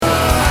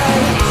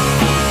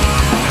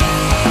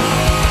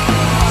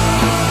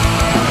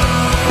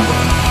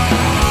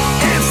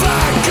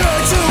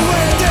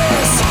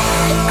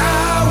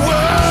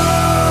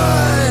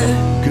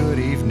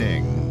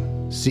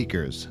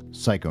Seekers,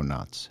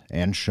 Psychonauts,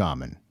 and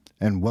Shaman,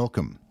 and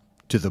welcome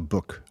to the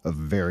Book of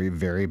Very,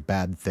 Very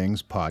Bad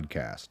Things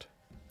podcast.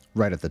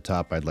 Right at the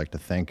top, I'd like to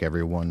thank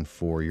everyone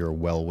for your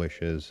well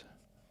wishes,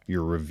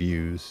 your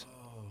reviews,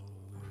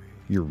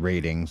 your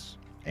ratings,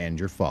 and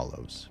your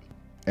follows.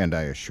 And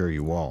I assure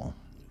you all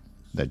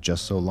that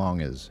just so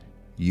long as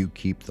you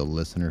keep the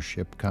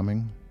listenership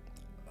coming,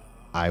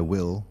 I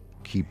will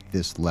keep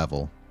this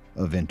level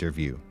of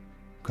interview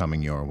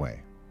coming your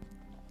way.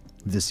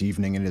 This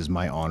evening, it is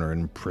my honor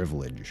and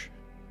privilege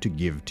to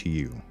give to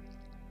you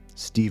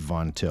Steve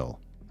Von Till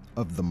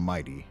of the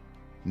mighty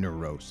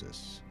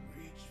Neurosis.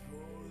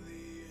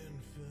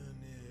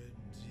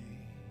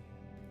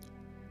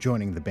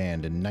 Joining the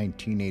band in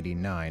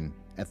 1989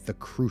 at the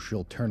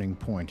crucial turning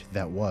point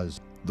that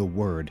was the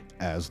word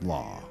as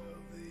law.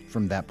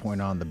 From that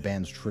point on, the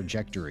band's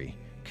trajectory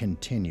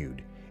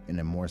continued in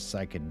a more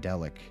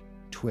psychedelic,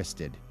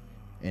 twisted,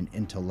 and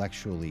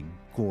intellectually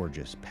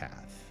gorgeous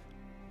path.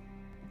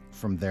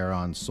 From there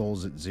on,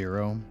 Souls at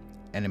Zero,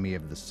 Enemy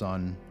of the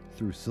Sun,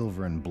 Through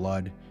Silver and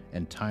Blood,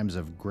 and Times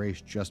of Grace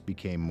just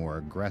became more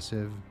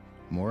aggressive,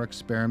 more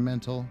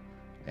experimental,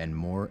 and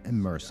more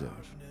immersive.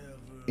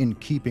 In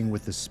keeping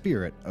with the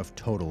spirit of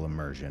total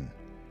immersion,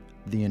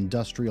 the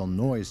industrial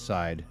noise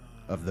side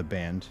of the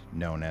band,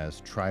 known as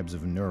Tribes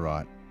of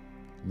Neurot,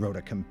 wrote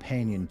a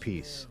companion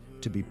piece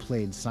to be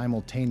played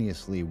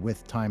simultaneously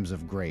with Times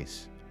of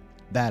Grace.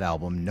 That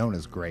album, known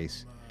as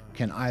Grace,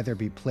 can either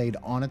be played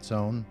on its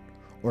own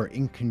or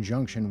in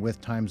conjunction with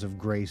Times of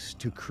Grace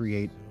to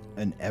create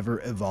an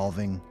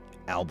ever-evolving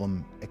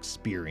album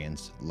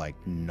experience like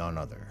none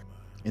other.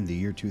 In the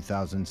year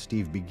 2000,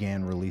 Steve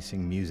began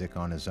releasing music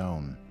on his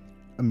own,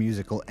 a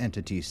musical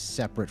entity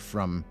separate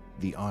from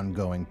the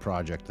ongoing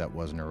project that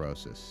was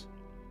Neurosis.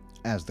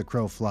 As the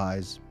Crow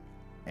Flies,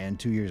 and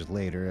 2 years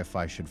later, If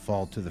I Should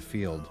Fall to the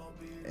Field,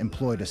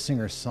 employed a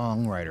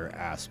singer-songwriter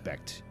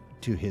aspect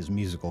to his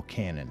musical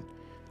canon,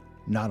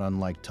 not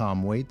unlike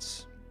Tom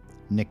Waits,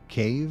 Nick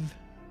Cave,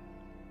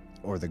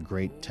 or the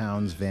great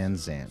Townes Van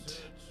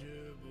Zandt.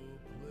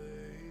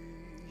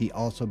 He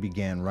also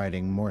began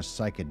writing more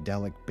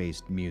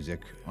psychedelic-based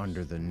music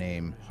under the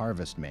name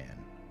Harvestman,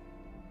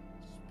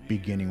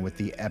 beginning with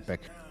the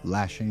epic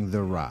Lashing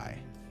the Rye.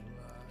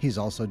 He's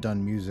also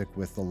done music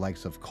with the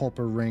likes of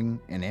Culper Ring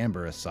and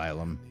Amber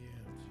Asylum,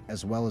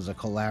 as well as a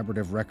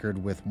collaborative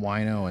record with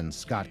Wino and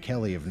Scott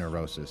Kelly of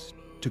Neurosis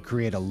to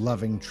create a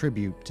loving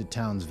tribute to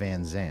Townes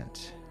Van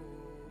Zandt.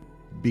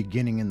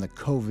 Beginning in the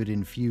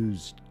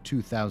COVID-infused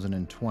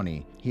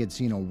 2020, he had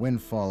seen a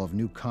windfall of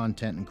new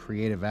content and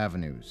creative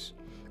avenues,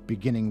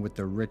 beginning with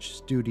the rich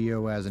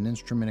studio as an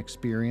instrument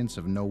experience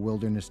of No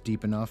Wilderness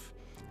Deep Enough,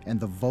 and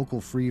the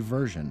vocal-free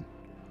version,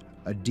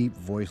 A Deep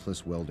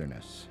Voiceless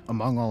Wilderness.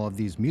 Among all of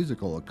these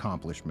musical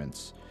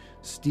accomplishments,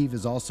 Steve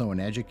is also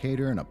an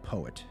educator and a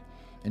poet.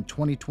 In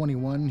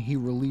 2021, he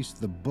released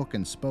the book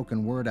and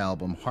spoken word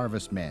album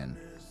Harvestman,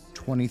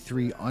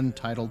 23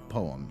 Untitled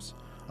Poems,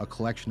 a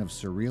collection of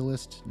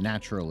surrealist,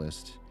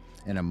 naturalist,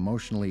 and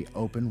emotionally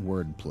open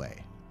wordplay.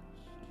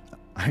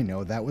 I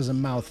know that was a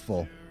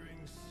mouthful,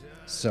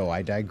 so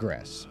I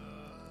digress.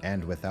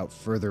 And without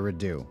further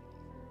ado,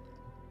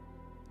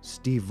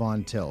 Steve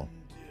Von Till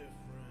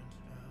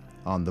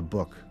on the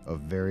Book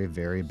of Very,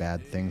 Very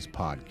Bad Things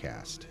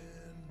podcast.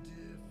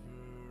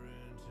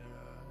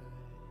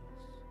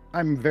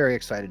 I'm very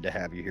excited to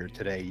have you here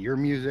today. Your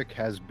music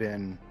has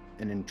been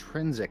an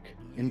intrinsic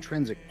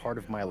part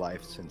of my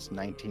life since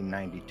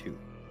 1992.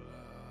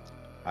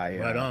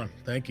 Right on.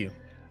 Thank you.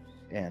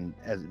 And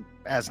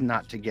as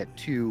not to get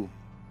too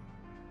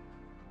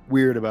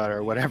weird about it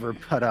or whatever,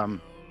 but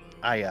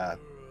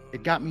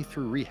it got me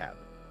through rehab,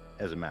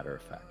 as a matter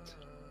of fact.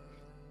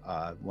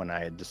 When I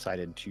had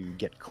decided to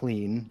get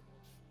clean,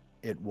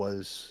 it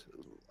was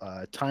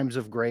Times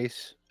of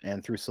Grace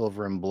and Through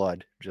Silver and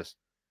Blood just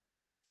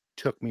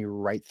took me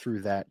right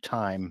through that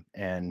time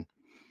and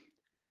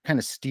kind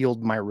of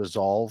steeled my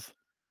resolve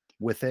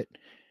with it.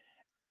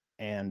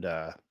 And,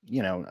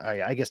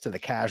 I guess to the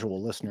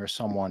casual listener,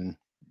 someone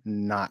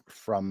not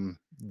from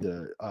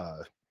the,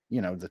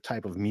 the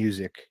type of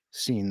music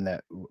scene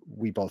that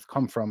we both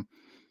come from,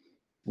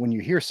 when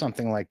you hear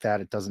something like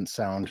that, it doesn't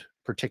sound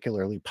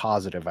particularly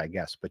positive, I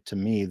guess. But to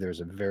me, there's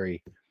a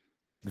very,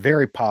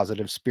 very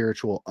positive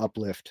spiritual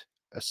uplift,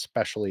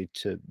 especially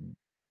to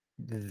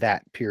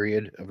that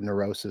period of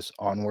Neurosis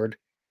onward.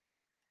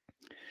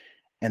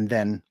 And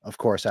then, of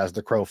course, As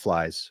the Crow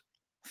Flies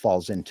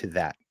falls into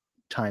that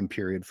time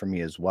period for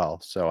me as well.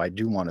 So I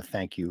do want to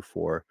thank you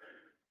for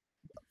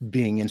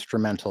being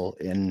instrumental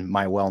in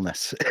my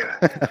wellness.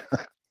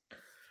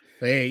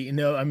 Hey,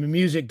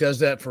 music does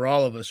that for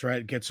all of us, right?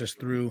 It gets us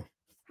through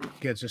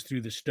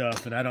the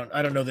stuff. And I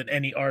don't know that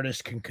any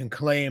artist can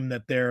claim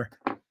that they're,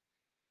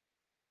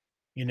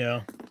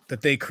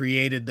 that they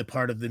created the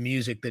part of the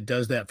music that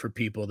does that for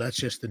people. That's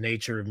just the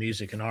nature of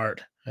music and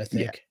art, I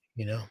think,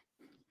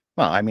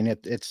 Well, I mean,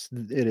 it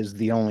is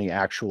the only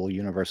actual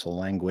universal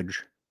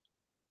language,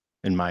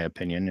 in my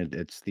opinion.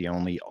 It's the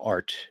only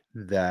art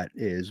that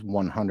is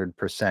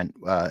 100%,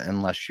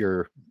 unless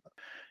you're,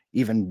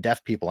 even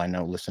deaf people I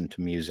know listen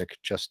to music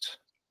just,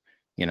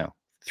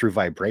 through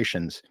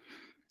vibrations.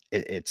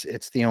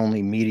 It's the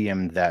only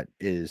medium that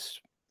is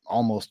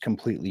almost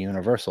completely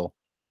universal.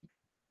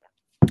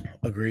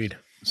 Agreed.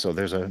 So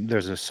there's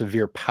a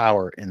severe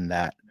power in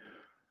that.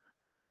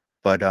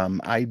 But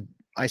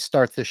I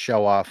start this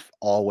show off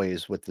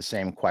always with the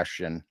same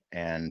question,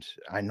 and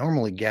I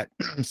normally get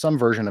some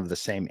version of the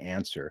same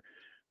answer.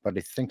 But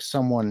I think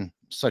someone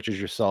such as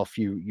yourself,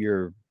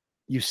 you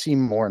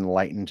seem more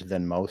enlightened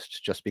than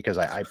most, just because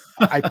I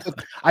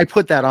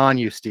put that on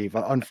you, Steve.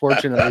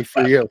 Unfortunately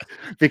for you,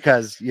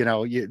 because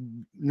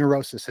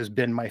Neurosis has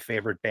been my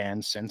favorite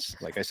band since,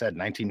 like I said,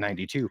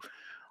 1992.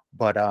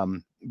 But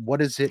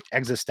what is it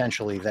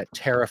existentially that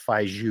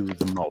terrifies you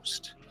the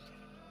most?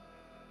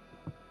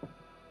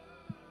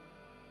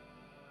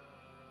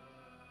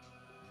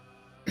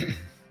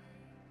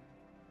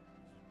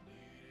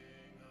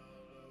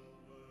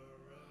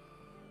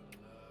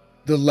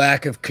 The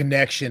lack of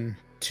connection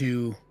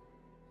to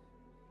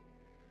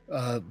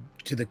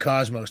the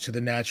cosmos, to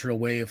the natural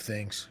way of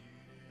things.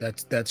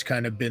 That's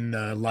kind of been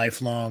the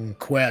lifelong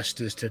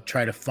quest, is to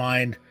try to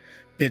find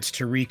bits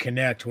to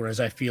reconnect. Whereas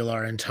I feel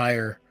our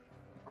entire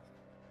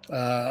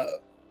uh,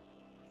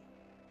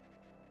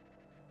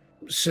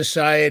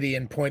 society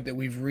and point that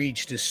we've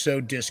reached is so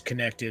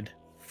disconnected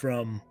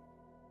from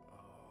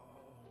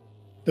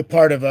the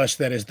part of us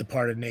that is the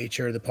part of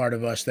nature, the part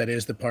of us that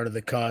is the part of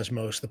the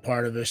cosmos, the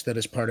part of us that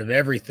is part of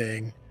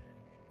everything.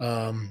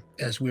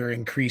 As we're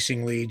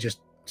increasingly just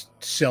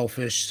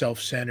selfish,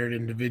 self-centered,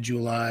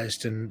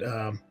 individualized,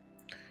 um,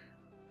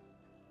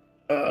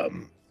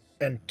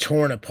 and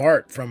torn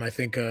apart from, I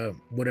think,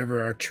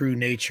 whatever our true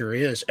nature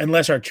is.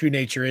 Unless our true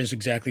nature is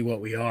exactly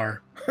what we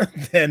are,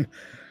 then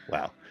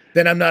Wow.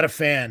 then I'm not a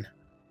fan.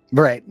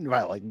 Right.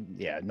 Well, like,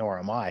 yeah, nor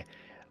am I.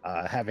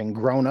 Having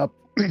grown up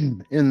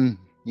in,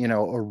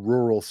 a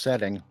rural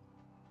setting,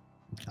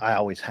 I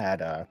always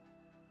had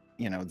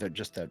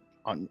just that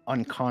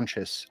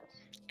unconscious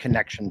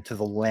connection to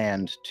the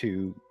land,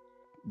 to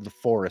the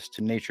forest,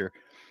 to nature.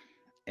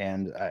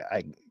 And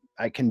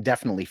I can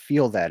definitely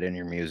feel that in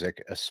your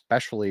music,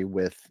 especially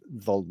with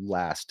the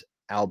last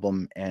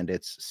album and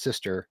its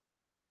sister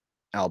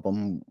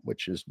album,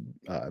 which is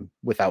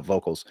without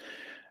vocals.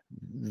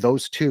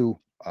 Those two,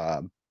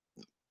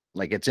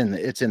 like it's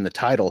in the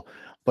title,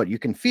 but you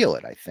can feel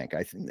it. I think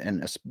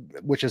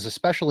which is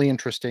especially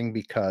interesting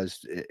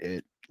because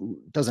it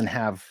doesn't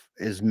have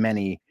as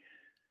many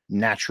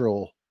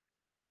natural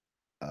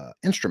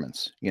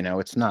instruments.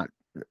 It's not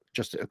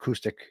just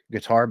acoustic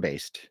guitar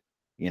based.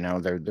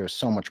 There's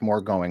so much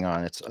more going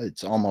on.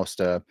 It's almost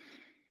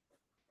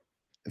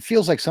it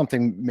feels like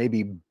something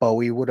maybe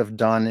Bowie would have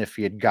done if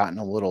he had gotten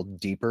a little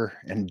deeper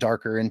and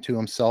darker into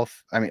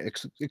himself. I mean,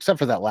 except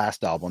for that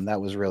last album, that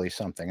was really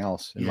something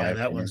else, in my Yeah, that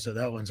opinion. one's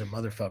that one's a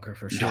motherfucker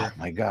for Oh sure.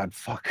 my God,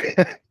 fuck!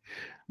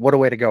 What a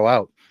way to go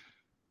out.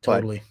 But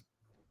Totally.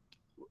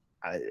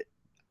 I,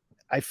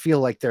 I feel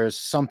like there's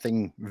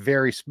something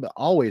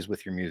always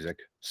with your music,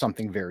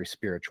 something very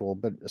spiritual,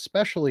 but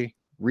especially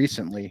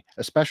recently,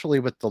 especially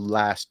with the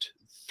last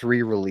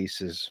three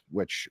releases,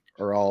 which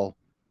are all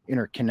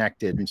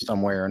interconnected in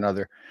some way or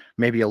another.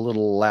 Maybe a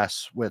little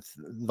less with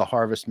the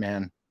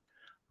Harvestman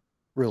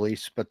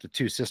release, but the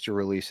two sister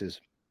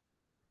releases,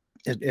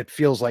 it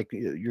feels like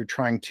you're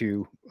trying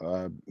to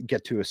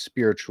get to a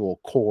spiritual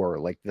core,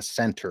 like the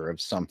center of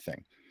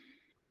something.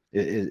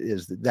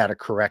 Is that a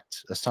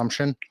correct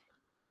assumption?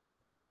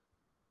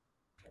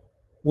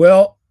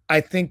 Well,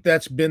 I think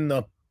that's been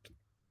the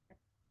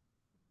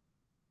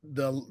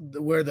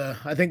where the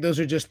I think those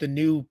are just the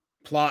new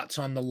plots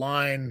on the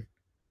line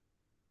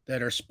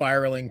that are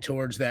spiraling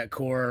towards that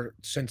core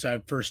since I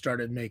first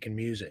started making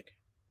music.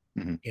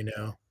 Hmm. You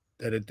know,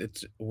 that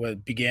it's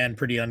what began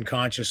pretty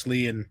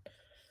unconsciously, and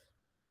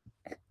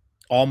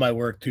all my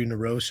work through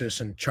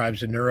Neurosis and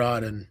Tribes of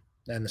Neuron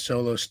and the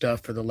solo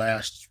stuff for the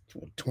last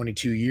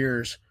 22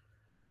 years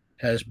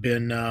has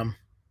been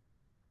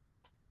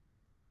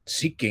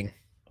seeking.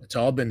 It's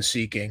all been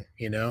seeking,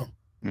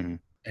 Hmm.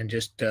 and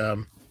just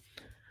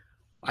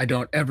I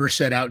don't ever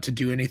set out to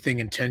do anything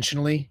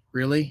intentionally,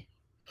 really.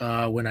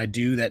 When I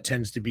do, that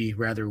tends to be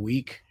rather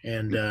weak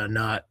and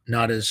not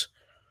as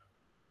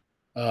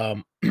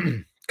um,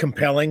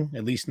 compelling,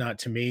 at least not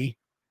to me.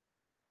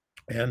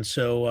 And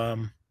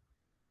so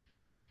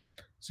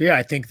yeah,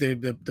 I think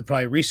the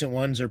probably recent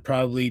ones are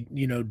probably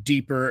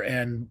deeper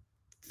and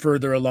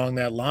further along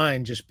that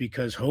line, just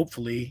because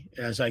hopefully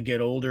as I get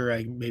older,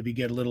 I maybe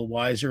get a little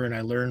wiser and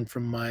I learn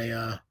from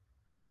my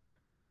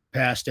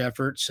past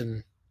efforts,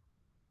 and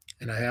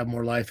I have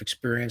more life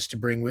experience to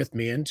bring with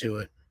me into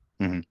it.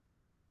 Hmm.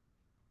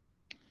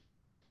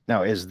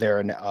 Now, is there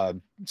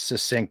an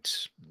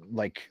succinct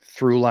like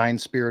through line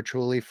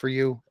spiritually for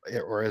you,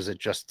 or is it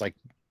just like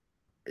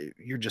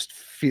you're just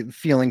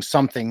feeling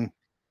something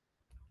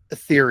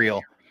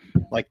ethereal,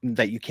 like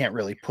that you can't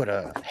really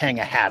hang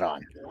a hat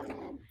on?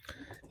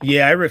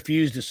 Yeah, I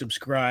refuse to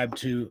subscribe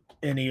to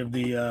any of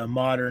the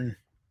modern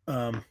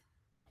um,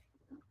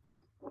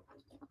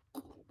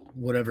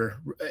 whatever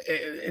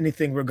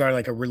anything regarding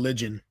like a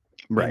religion.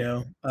 you Right.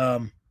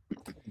 know.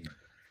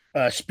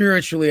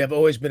 Spiritually, I've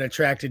always been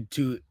attracted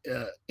to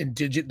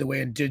the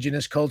way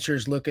indigenous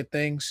cultures look at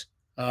things.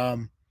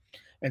 Um,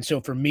 and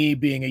so for me,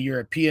 being a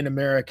European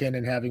American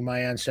and having my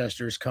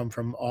ancestors come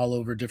from all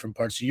over different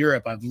parts of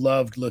Europe, I've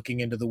loved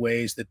looking into the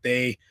ways that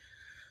they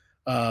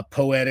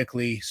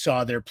poetically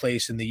saw their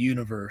place in the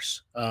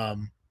universe.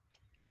 Um,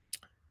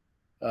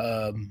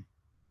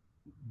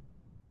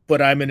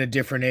 but I'm in a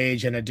different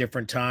age and a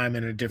different time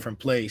and a different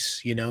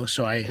place, you know.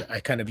 So I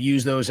kind of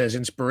use those as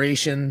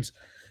inspirations,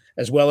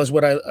 as well as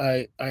what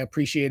I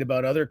appreciate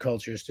about other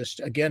cultures. Just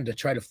again to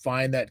try to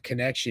find that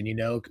connection. You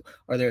know,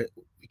 are there?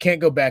 We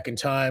can't go back in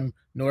time,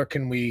 nor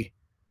can we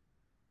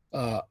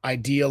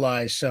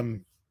idealize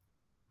some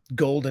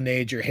golden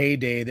age or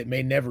heyday that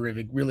may never have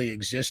really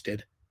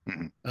existed.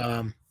 Mhm.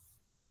 Um,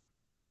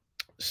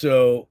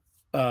 so,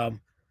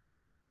 um,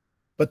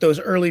 but those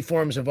early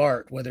forms of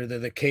art, whether they're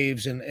the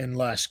caves in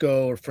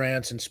Lascaux or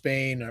France and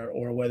Spain,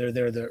 or whether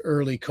they're the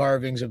early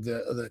carvings of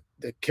the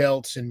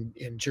Celts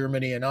in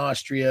Germany and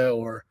Austria,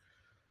 or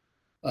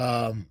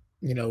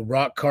you know,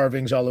 rock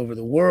carvings all over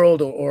the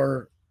world,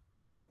 or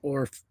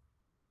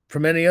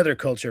from any other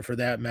culture for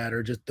that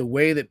matter, just the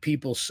way that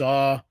people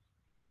saw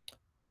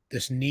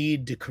this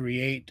need to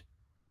create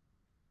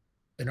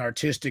an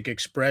artistic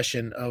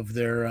expression of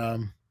their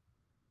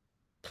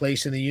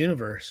place in the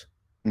universe,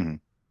 Mhm.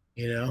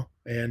 you know,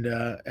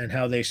 and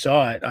how they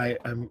saw it.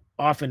 I'm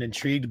often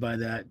intrigued by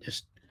that,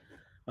 just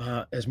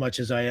as much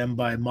as I am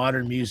by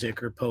modern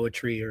music or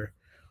poetry or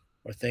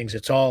things.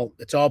 It's all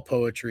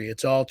poetry.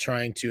 It's all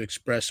trying to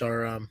express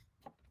our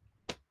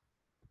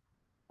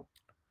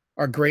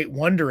great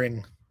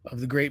wondering of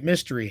the great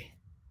mystery.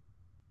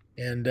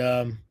 And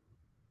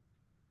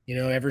you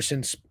know, ever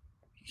since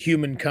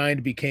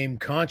humankind became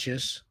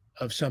conscious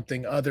of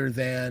something other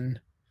than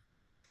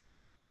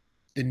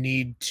the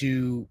need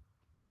to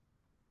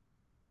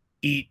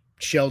eat,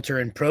 shelter,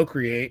 and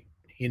procreate,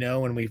 you know,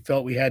 when we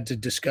felt we had to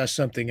discuss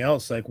something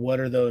else, like what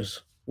are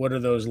those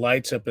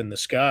lights up in the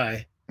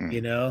sky,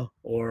 you Mhm. know,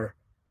 or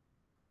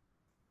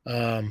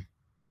um,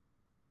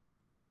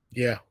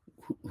 yeah,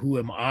 who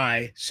am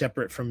I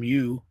separate from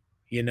you?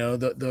 You know,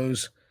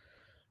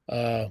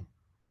 uh,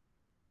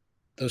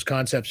 those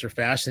concepts are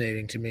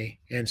fascinating to me,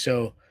 and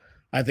so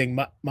I think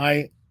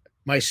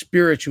my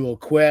spiritual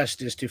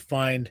quest is to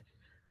find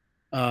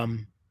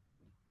um,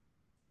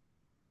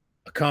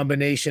 a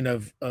combination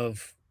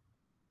of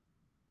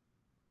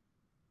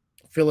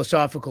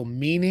philosophical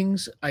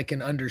meanings I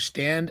can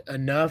understand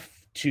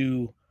enough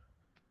to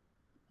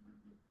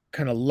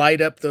kind of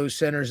light up those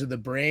centers of the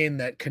brain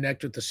that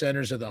connect with the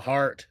centers of the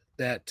heart,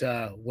 that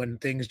when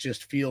things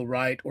just feel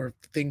right, or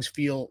things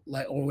feel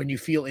like, or when you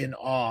feel in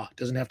awe, it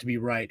doesn't have to be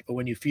right, but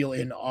when you feel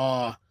in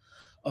awe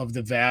of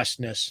the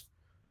vastness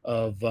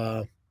of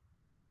uh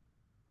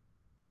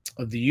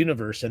of the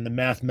universe and the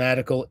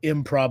mathematical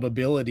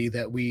improbability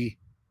that we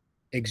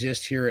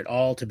exist here at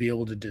all to be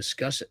able to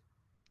discuss it.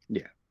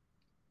 Yeah.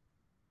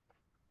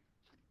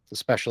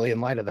 Especially in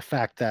light of the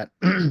fact that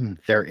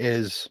there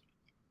is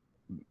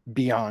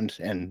beyond,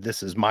 and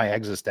this is my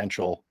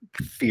existential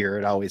fear,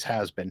 it always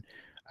has been,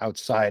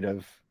 outside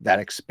of that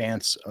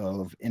expanse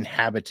of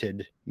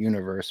inhabited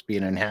universe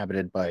being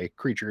inhabited by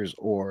creatures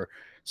or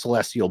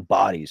celestial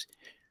bodies,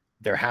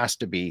 there has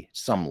to be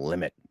some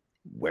limit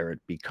where it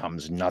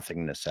becomes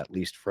nothingness, at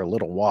least for a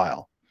little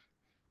while.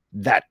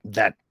 That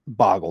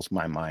boggles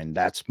my mind.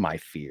 That's my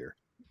fear.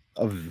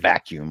 A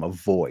vacuum, a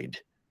void,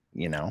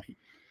 you know.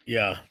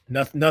 Yeah,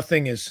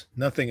 nothing is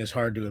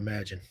hard to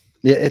imagine.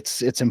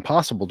 It's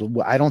impossible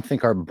to. I don't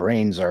think our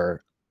brains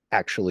are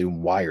actually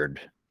wired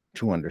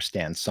to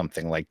understand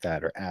something like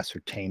that or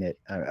ascertain it.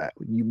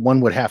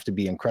 One would have to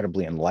be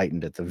incredibly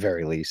enlightened at the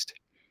very least.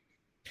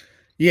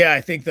 Yeah,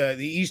 I think the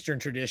Eastern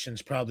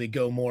traditions probably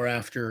go more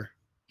after,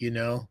 you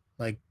know,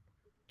 like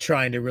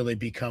trying to really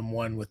become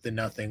one with the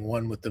nothing,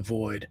 one with the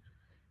void,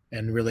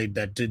 and really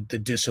the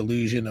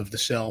disillusion of the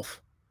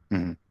self,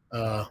 Mhm.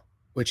 uh,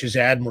 which is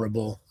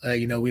admirable.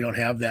 You know, we don't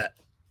have that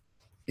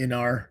in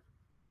our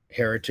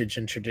heritage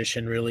and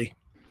tradition, really.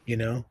 You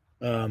know,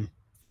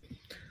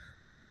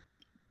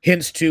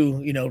 hints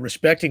to, you know,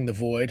 respecting the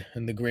void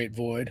and the great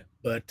void,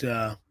 but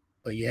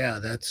yeah,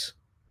 that's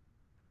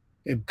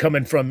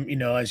coming from, you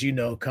know, as you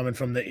know, coming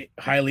from the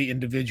highly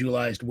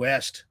individualized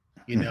West.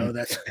 You Mhm. know,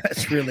 that's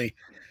that's really,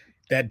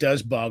 that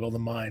does boggle the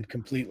mind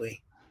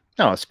completely.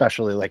 No,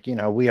 especially like, we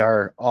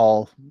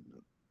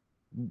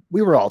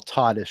were all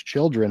taught as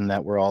children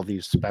that we're all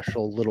these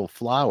special little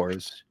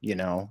flowers,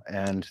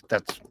 and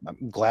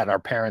I'm glad our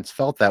parents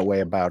felt that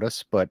way about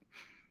us. But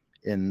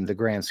in the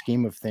grand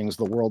scheme of things,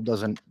 the world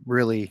doesn't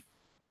really,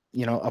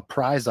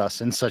 apprise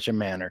us in such a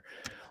manner.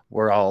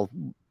 We're all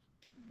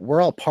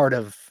we're all part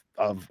of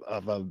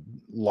a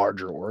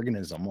larger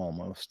organism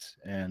almost.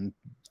 And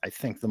I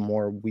think the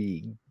more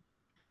we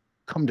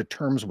come to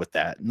terms with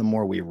that and the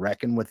more we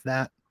reckon with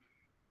that,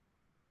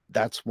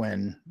 that's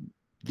when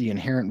the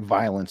inherent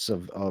violence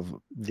of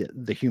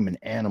the human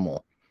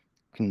animal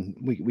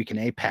we can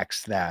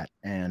apex that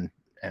and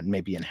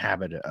maybe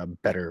inhabit a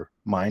better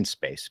mind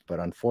space. But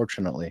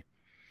unfortunately,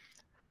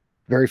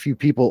 Very few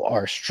people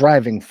are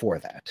striving for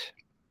that.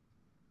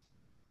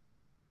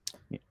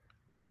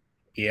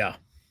 Yeah.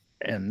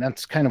 And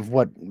that's kind of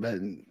what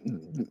the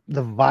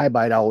vibe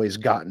I'd always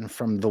gotten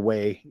from the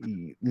way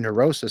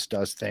Neurosis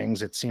does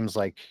things. It seems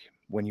like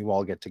when you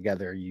all get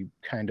together, you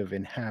kind of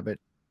inhabit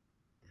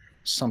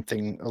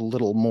something a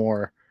little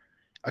more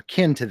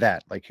akin to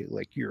that, like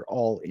you're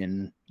all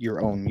in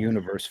your own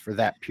universe for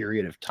that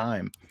period of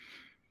time.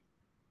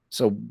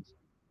 So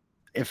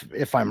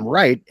if I'm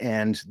right,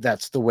 and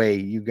that's the way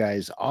you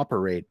guys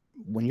operate,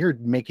 when you're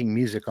making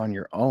music on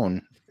your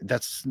own,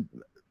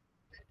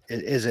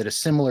 is it a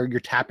similar, you're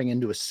tapping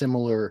into a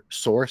similar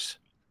source,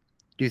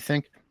 do you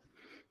think?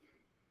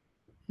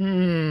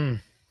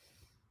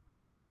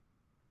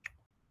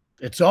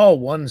 It's all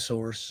one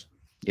source.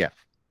 Yeah.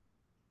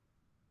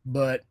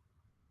 But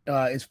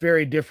it's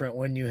very different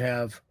when you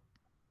have,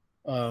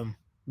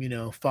 you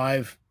know,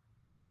 five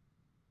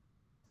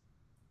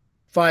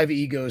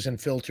egos and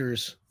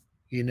filters,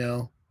 you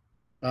know,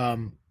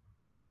 um,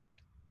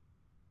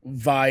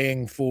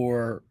 vying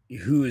for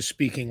who is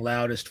speaking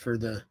loudest for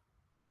the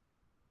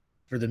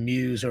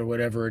muse or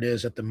whatever it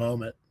is at the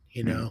moment,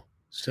 you know. Mm-hmm.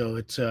 So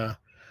it's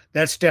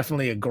that's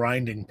definitely a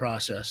grinding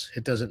process.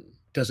 It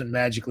doesn't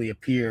magically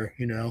appear,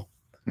 you know.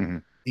 Mm-hmm.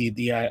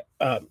 The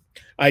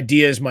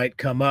ideas might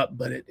come up,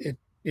 but it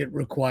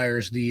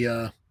requires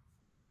the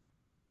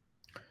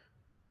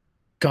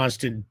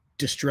constant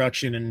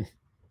destruction and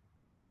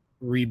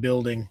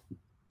rebuilding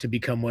to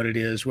become what it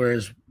is.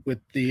 Whereas with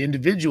the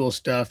individual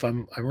stuff,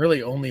 I'm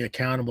really only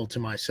accountable to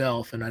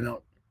myself, and I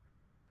don't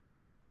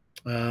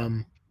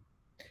um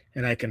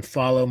and I can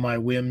follow my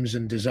whims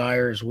and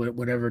desires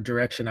whatever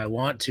direction I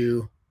want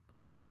to,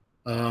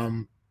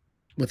 um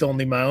with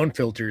only my own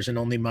filters and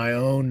only my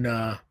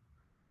own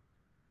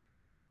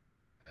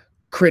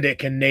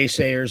critic and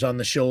naysayers on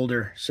the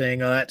shoulder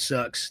saying, "Oh, that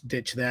sucks,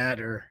 ditch that,"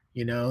 or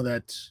you know,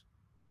 that's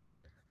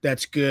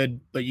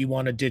good, but you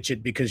want to ditch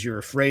it because you're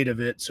afraid of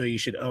it, so you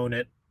should own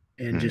it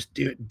and Mm-hmm. just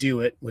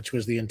do it, which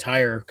was the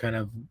entire kind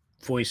of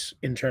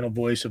internal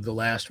voice of the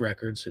last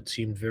records. It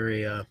seemed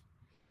very uh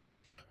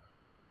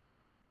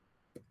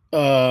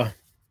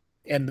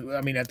and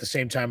I mean at the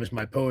same time as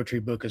my poetry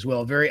book as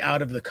well, very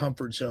out of the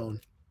comfort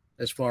zone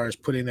as far as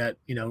putting that,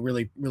 you know,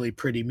 really really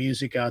pretty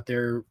music out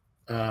there,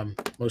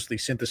 mostly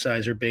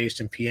synthesizer based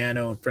and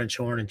piano and French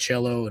horn and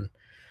cello and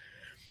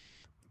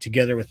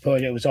together with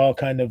poetry. It was all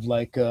kind of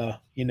like,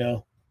 you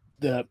know,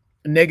 the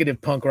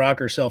negative punk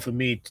rocker self of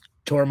me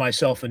tore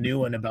myself a new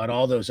one about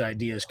all those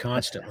ideas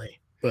constantly.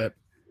 But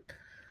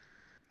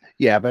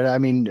Yeah, but I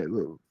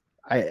mean,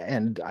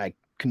 I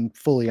can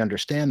fully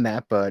understand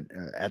that, but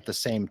at the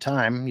same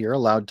time, you're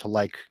allowed to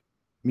like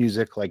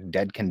music like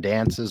Dead Can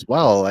Dance as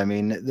well. I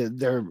mean,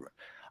 they're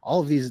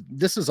all of these.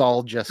 This is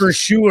all for just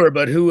sure,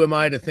 but who am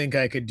I to think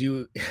I could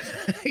do,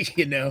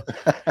 you know,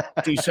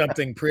 do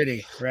something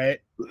pretty, right?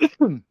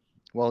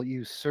 well,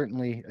 you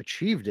certainly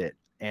achieved it,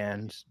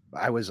 and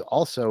I was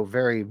also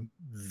very,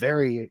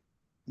 very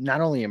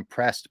not only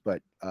impressed,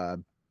 but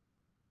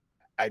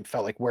I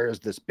felt like, where has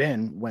this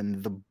been,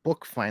 when the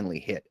book finally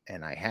hit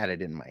and I had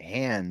it in my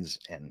hands,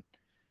 and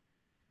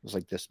it was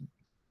like this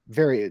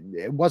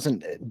it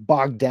wasn't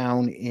bogged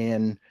down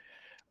in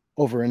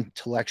over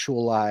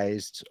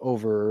intellectualized,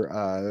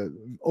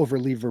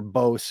 overly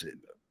verbose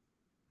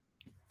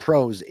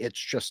prose. It's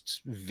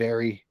just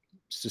very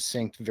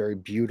succinct, very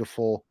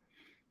beautiful,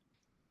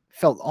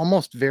 felt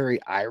almost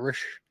very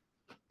Irish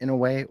in a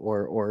way,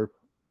 or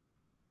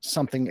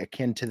something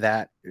akin to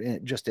that,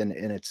 just in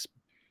its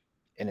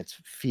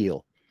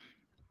feel.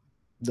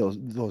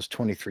 Those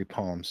 23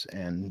 poems,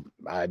 and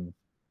I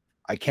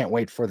can't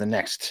wait for the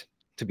next,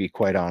 to be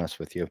quite honest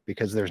with you,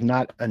 because there's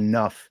not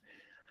enough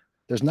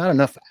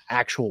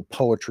actual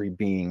poetry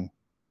being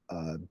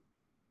uh,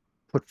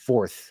 put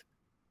forth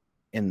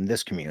in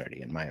this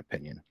community, in my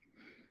opinion.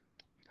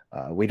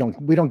 We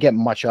don't get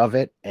much of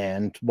it,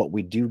 and what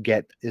we do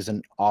get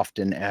isn't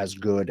often as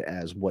good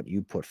as what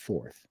you put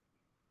forth.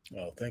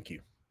 Oh, thank you.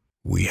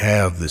 We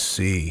have the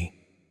sea,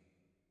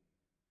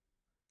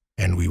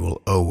 and we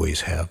will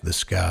always have the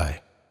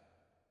sky.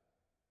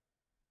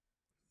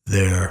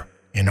 There,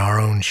 in our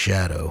own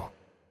shadow,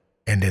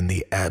 and in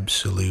the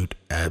absolute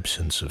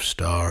absence of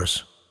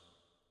stars,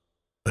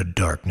 a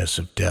darkness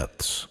of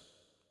depths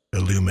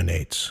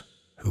illuminates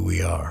who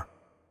we are.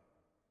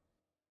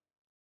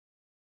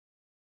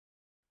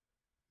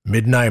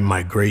 Midnight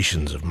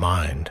migrations of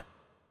mind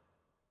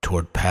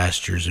toward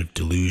pastures of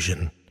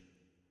delusion,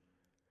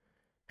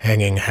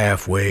 hanging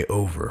halfway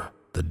over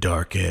the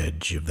dark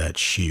edge of that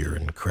sheer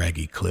and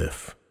craggy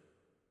cliff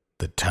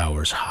that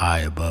towers high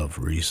above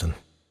reason.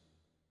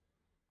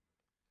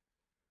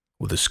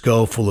 With a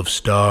skull full of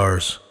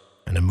stars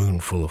and a moon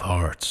full of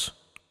hearts,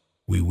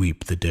 we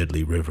weep the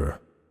deadly river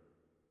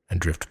and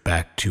drift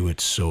back to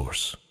its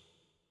source,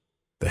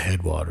 the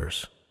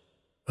headwaters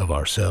of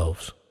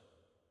ourselves.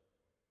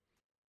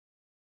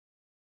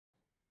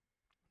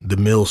 The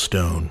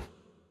millstone,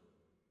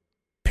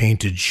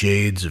 painted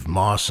shades of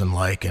moss and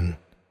lichen,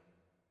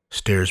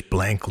 stares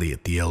blankly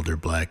at the elder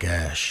black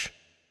ash,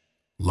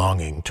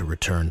 longing to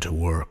return to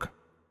work.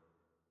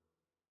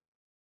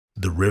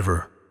 The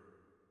river,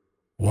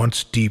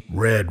 once deep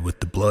red with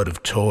the blood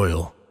of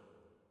toil,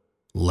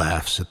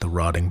 laughs at the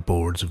rotting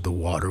boards of the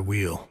water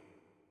wheel,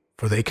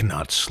 for they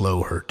cannot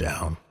slow her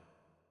down.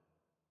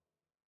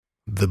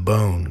 The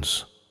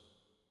bones,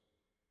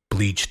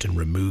 bleached and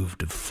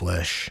removed of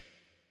flesh,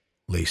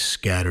 lay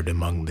scattered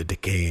among the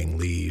decaying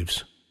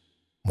leaves,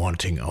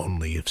 wanting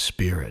only of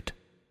spirit.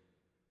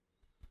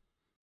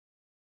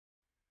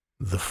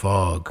 The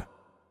fog,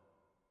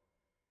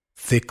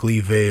 thickly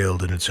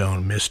veiled in its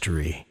own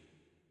mystery,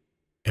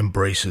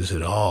 embraces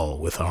it all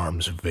with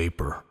arms of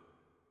vapor,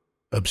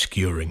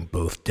 obscuring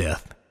both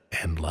death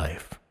and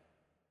life.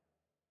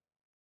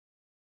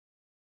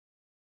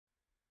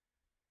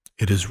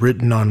 It is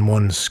written on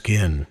one's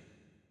skin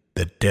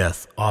that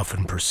death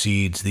often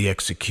precedes the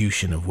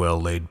execution of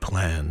well-laid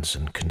plans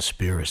and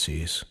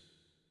conspiracies.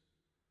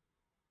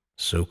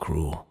 So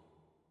cruel,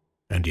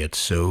 and yet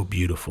so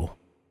beautiful.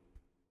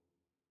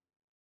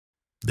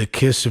 The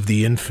kiss of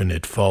the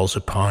infinite falls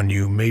upon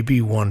you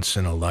maybe once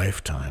in a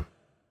lifetime,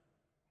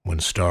 when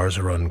stars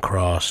are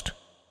uncrossed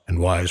and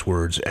wise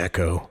words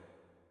echo.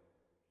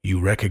 You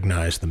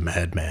recognize the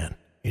madman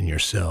in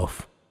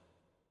yourself.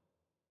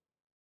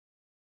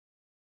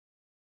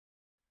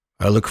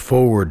 I look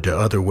forward to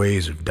other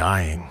ways of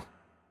dying,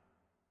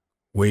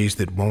 ways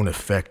that won't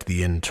affect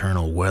the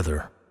internal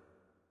weather.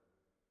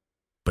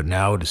 But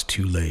now it is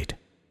too late.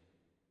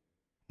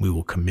 We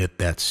will commit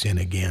that sin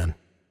again,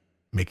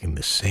 making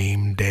the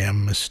same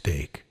damn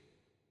mistake.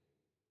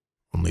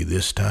 Only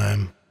this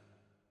time,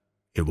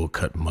 it will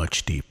cut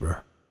much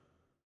deeper.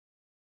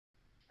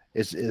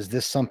 Is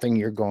this something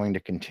you're going to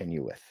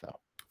continue with, though?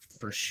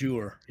 For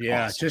sure.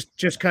 Yeah. Awesome.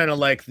 Just kind of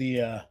like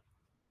the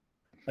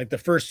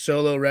first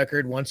solo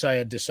record. Once I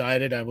had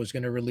decided I was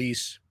going to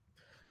release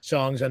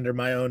songs under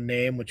my own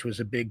name, which was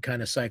a big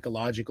kind of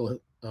psychological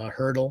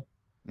hurdle,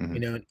 Mhm. you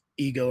know, an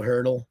ego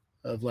hurdle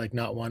of like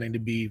not wanting to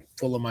be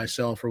full of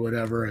myself or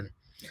whatever.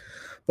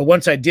 But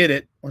once I did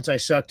it, once I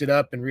sucked it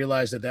up and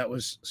realized that that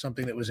was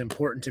something that was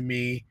important to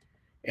me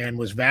and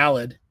was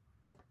valid,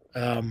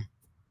 that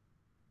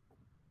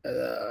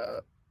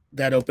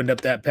opened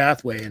up that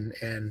pathway,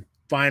 and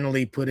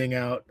finally putting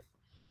out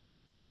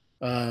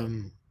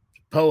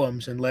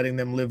poems and letting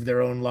them live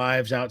their own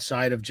lives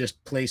outside of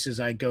just places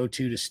I go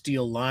to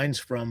steal lines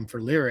from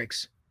for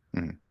lyrics.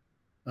 Mhm.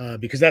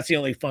 Because that's the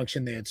only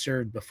function they had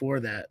served before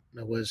that.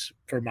 It was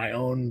for my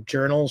own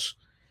journals,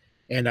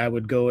 and I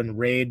would go and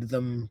raid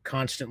them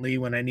constantly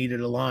when I needed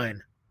a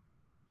line.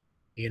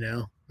 You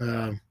know,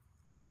 in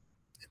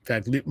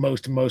fact,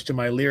 most of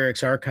my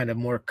lyrics are kind of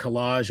more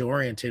collage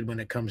oriented when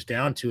it comes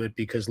down to it,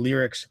 because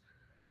lyrics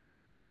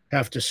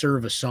have to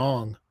serve a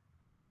song.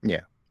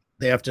 Yeah.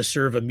 They have to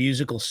serve a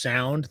musical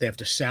sound. They have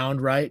to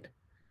sound right.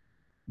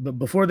 But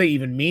before they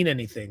even mean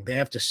anything, they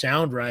have to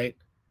sound right.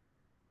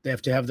 They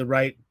have to have the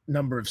right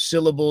number of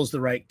syllables,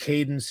 the right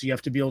cadence. You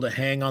have to be able to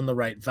hang on the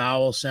right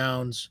vowel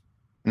sounds.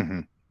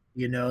 Mhm.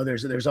 You know,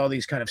 there's all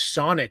these kind of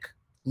sonic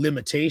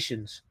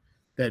limitations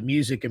that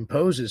music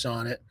imposes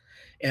on it,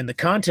 and the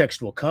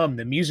context will come.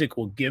 The music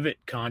will give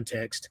it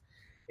context,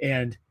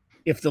 and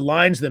if the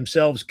lines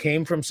themselves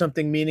came from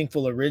something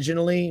meaningful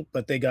originally,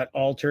 but they got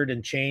altered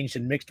and changed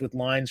and mixed with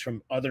lines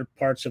from other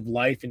parts of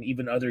life and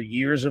even other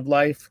years of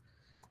life,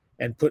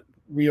 and put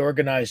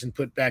reorganized and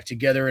put back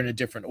together in a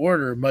different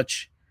order,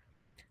 much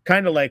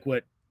kind of like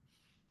what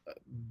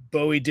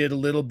Bowie did a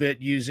little bit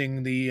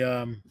using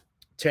the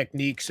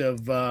techniques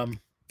of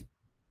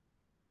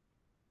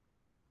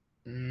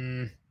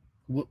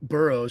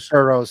Burroughs.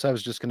 Burroughs, I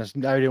was just gonna.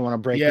 I didn't want to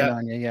break in Yeah,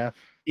 on you. Yeah.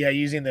 yeah,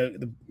 using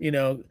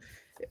the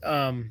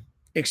um,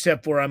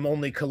 except for I'm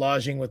only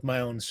collaging with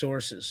my own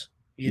sources.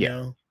 You Yeah.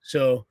 know,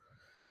 so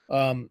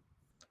um,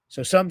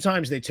 so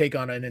sometimes they take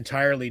on an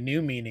entirely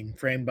new meaning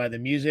framed by the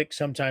music.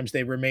 Sometimes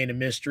they remain a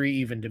mystery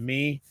even to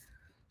me.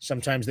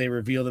 Sometimes they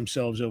reveal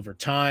themselves over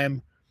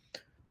time.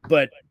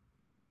 But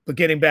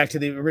getting back to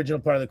the original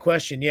part of the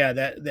question, yeah,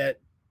 that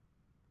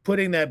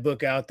putting that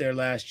book out there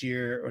last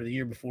year or the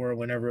year before, or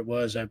whenever it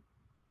was, I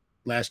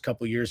last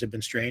couple years have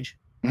been strange.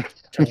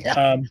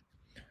 Yeah.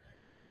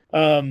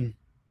 Um,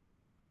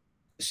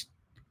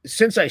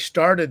 since I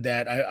started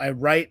that, I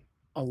write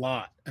a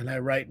lot, and I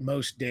write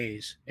most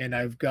days, and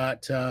I've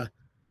got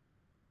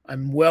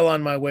I'm well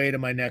on my way to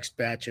my next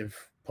batch of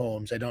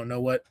poems. I don't know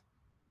what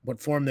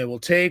form they will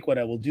take, what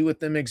I will do with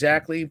them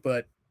exactly,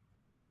 but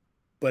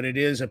it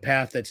is a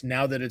path that's,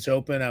 now that it's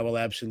open, I will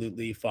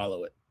absolutely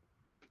follow it.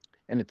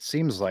 And it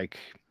seems like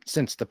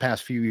since the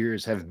past few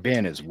years have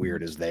been as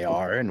weird as they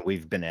are, and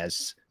we've been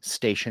as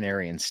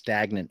stationary and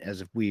stagnant as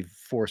if we've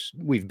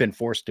been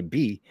forced to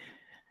be,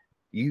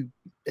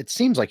 it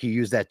seems like you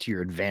use that to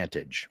your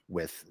advantage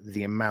with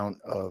the amount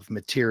of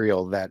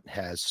material that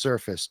has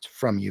surfaced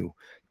from you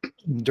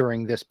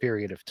during this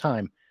period of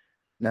time.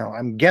 Now,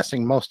 I'm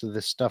guessing most of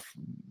this stuff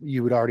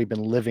you had already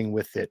been living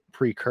with it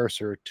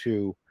precursor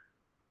to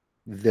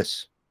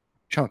this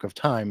chunk of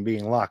time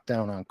being locked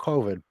down on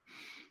COVID.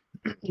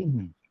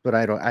 But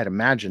I'd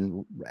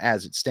imagine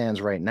as it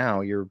stands right now,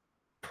 you're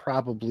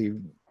probably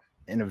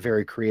in a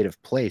very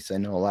creative place. I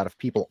know a lot of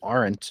people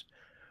aren't,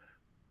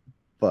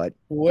 But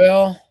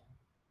Well,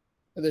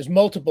 there's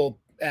multiple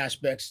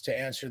aspects to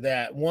answer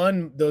that.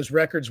 One, those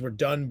records were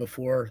done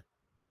before.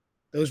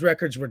 Those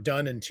records were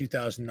done in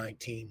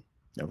 2019.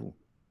 no.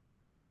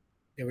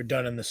 They were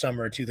done in the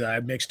summer of 2000. I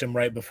mixed them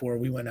right before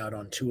we went out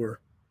on tour.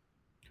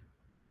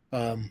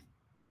 And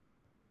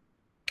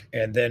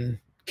then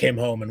came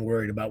home and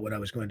worried about what I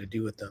was going to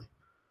do with them.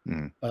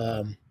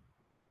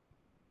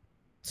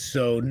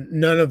 So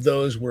none of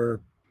those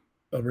were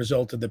a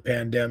result of the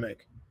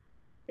pandemic.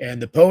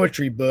 And the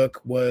poetry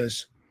book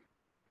was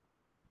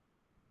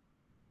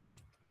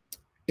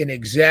an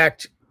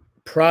exact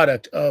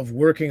product of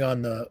working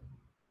on the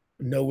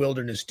No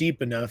Wilderness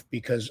Deep Enough,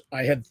 because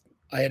I had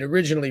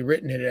originally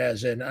written it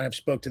as, and I've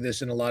spoke to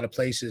this in a lot of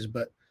places,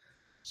 but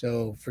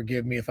so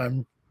forgive me if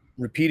I'm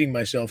repeating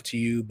myself to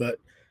you, but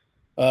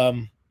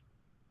I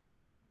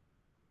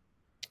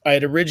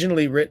had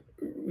originally written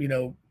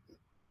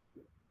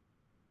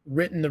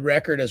the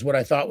record as what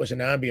I thought was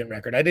an ambient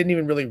record. I didn't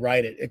even really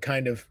write it. It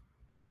kind of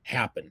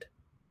happened.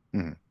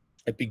 Mhm.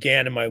 It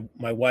began in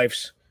my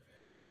wife's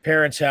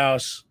parents'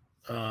 house.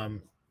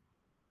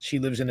 She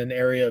lives in an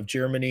area of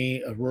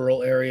Germany, a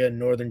rural area in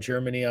northern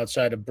Germany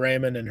outside of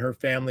Bremen, and her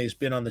family has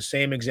been on the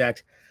same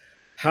exact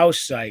house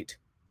site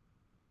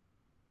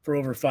for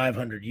over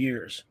 500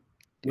 years,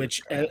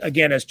 which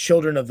again, as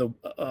children of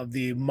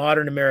the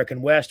modern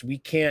American West, we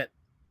can't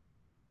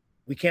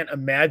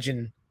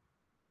imagine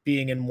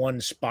being in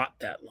one spot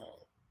that long.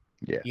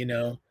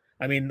 Yeah.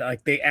 I mean,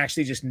 like, they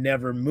actually just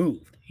never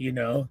moved,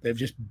 they've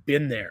just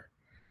been there.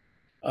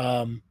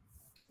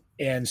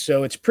 And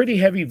so it's pretty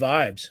heavy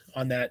vibes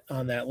on that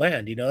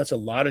land. That's a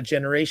lot of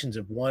generations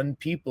of one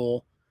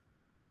people,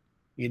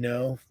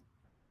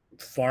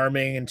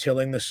 farming and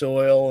tilling the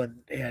soil,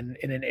 and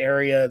in an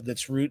area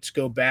that's roots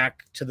go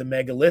back to the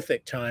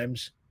megalithic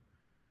times,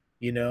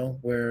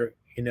 where,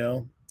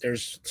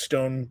 there's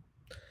stone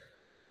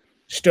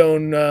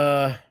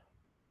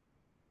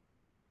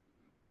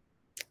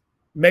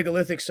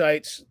megalithic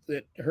sites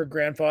that her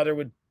grandfather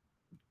would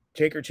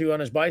take her to on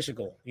his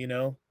bicycle,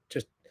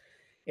 just,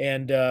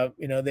 and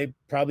they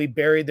probably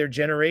buried their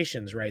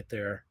generations right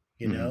there,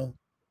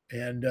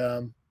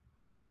 and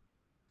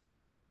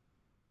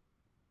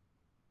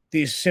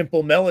these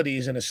simple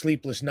melodies in a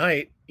sleepless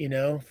night,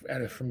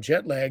 from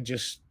jet lag,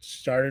 just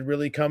started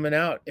really coming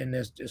out in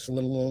this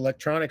little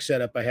electronic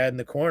setup I had in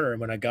the corner. And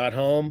when I got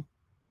home,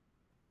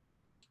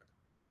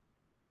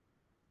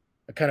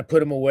 I kind of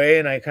put them away,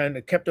 and I kind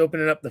of kept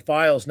opening up the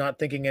files, not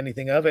thinking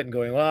anything of it, and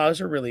going, wow,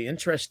 those are really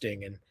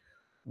interesting. And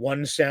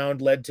one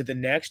sound led to the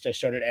next. I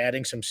started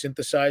adding some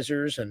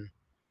synthesizers and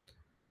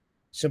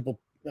simple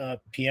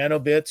piano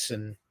bits,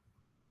 and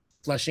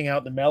fleshing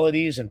out the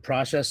melodies and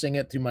processing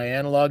it through my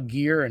analog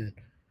gear. And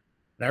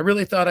I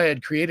really thought I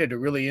had created a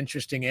really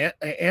interesting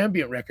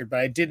ambient record,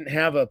 but I didn't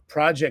have a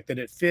project that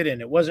it fit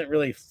in. It wasn't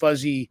really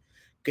fuzzy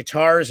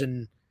guitars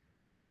and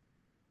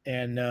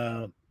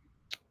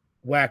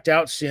whacked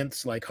out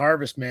synths like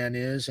Harvestman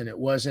is, and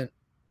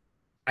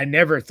I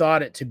never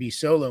thought it to be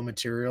solo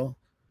material.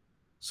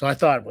 So I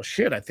thought, well,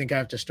 shit, I think I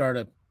have to start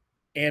a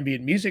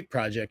ambient music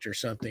project or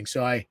something.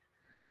 So I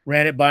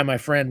ran it by my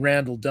friend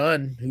Randall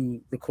Dunn,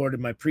 who recorded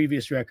my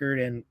previous record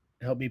and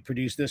helped me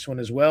produce this one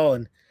as well.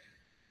 And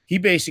he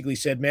basically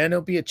said, man,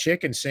 don't be a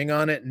chick and sing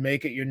on it and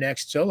make it your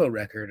next solo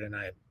record. And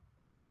I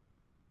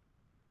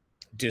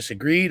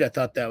disagreed. I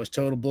thought that was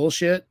total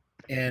bullshit,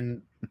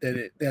 and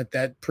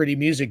that pretty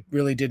music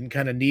really didn't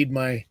kind of need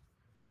my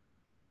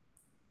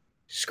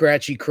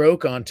scratchy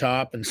croak on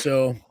top. And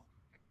so,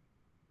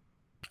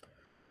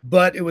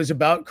 but it was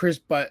about Chris,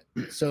 but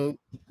so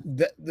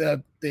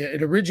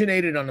it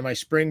originated on my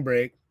spring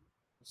break.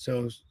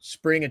 So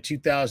spring of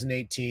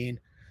 2018,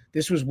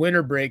 this was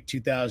winter break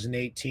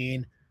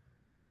 2018.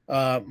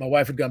 My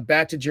wife had gone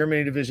back to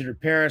Germany to visit her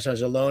parents. I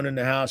was alone in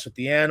the house with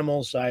the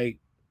animals. I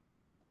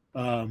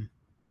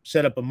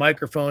set up a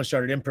microphone,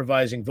 started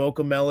improvising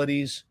vocal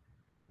melodies.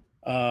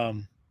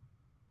 They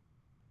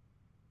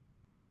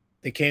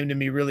came to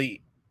me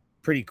really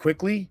pretty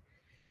quickly,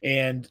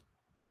 and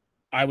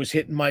I was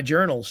hitting my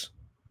journals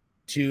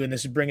too. And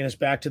this is bringing us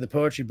back to the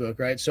poetry book,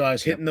 right? So I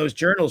was hitting those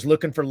journals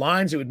looking for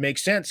lines that would make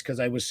sense, because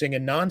I was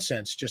singing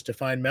nonsense just to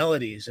find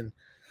melodies. And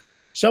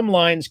some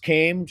lines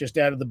came just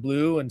out of the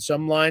blue, and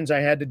some lines I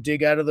had to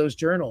dig out of those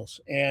journals.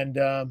 And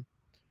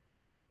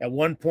at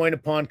one point,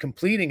 upon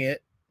completing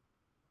it,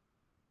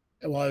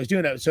 while I was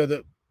doing that,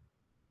 so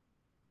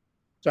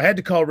I had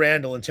to call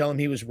Randall and tell him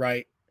he was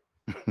right.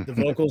 The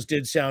vocals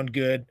did sound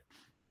good.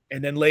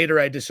 And then later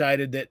I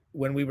decided that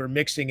when we were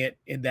mixing it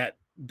in that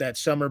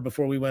summer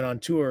before we went on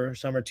tour,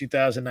 summer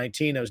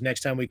 2019, it was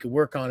next time we could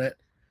work on it.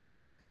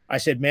 I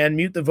said, man,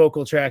 mute the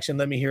vocal tracks and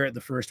let me hear it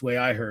the first way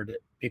I heard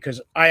it,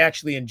 because I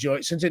actually enjoy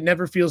it. Since it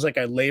never feels like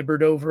I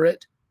labored over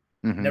it,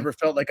 never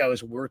felt like I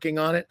was working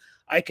on it,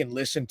 I can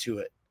listen to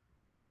it.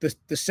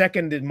 The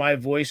second that my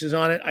voice is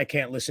on it, I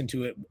can't listen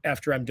to it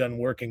after I'm done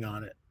working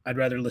on it. I'd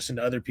rather listen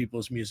to other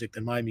people's music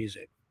than my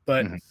music.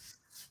 But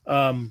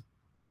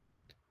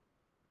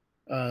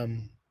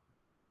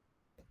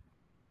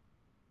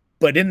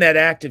But in that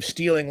act of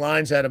stealing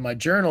lines out of my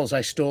journals, I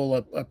stole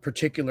a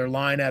particular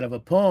line out of a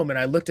poem, and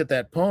I looked at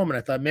that poem and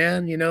I thought,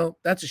 man,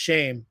 that's a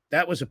shame.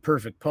 That was a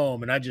perfect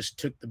poem, and I just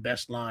took the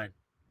best line,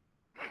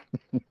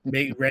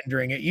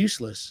 rendering it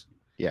useless.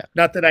 Yeah.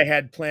 Not that I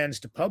had plans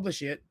to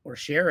publish it or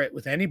share it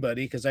with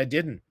anybody, because I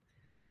didn't.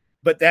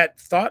 But that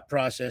thought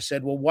process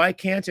said, well, why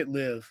can't it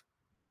live?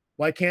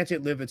 Why can't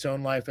it live its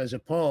own life as a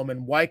poem?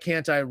 And why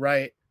can't I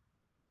write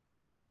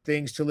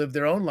things to live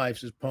their own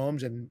lives as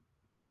poems? And,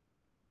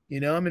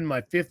 I'm in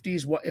my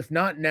 50s. If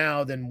not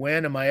now, then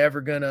when am I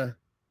ever going to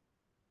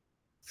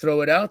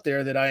throw it out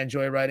there that I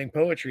enjoy writing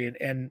poetry?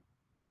 And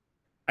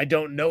I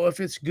don't know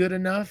if it's good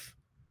enough,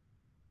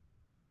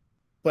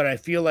 but I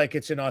feel like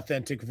it's an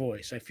authentic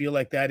voice. I feel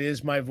like that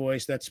is my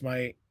voice. That's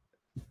my,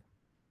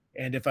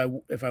 and if I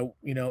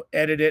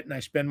edit it and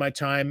I spend my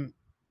time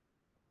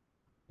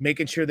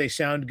making sure they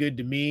sound good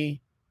to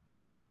me,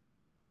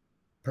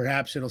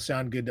 perhaps it'll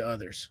sound good to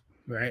others.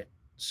 Right.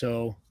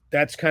 So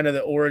that's kind of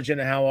the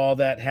origin of how all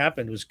that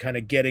happened, was kind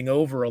of getting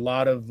over a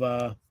lot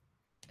of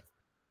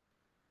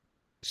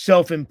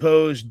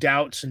self-imposed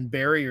doubts and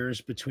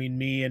barriers between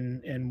me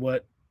and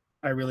what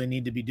I really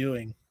need to be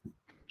doing.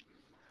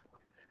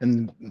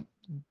 And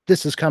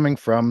this is coming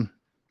from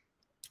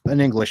an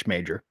English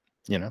major.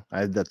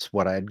 That's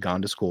what I had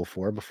gone to school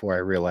for before I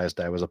realized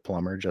I was a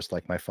plumber, just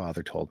like my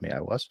father told me I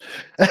was.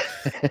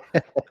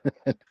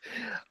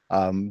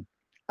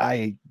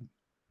 I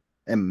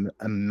am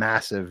a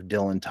massive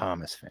Dylan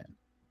Thomas fan,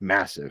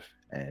 massive.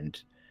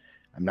 And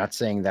I'm not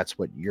saying that's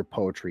what your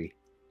poetry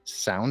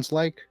sounds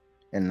like,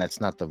 and that's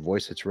not the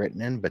voice it's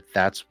written in, but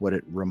that's what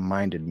it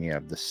reminded me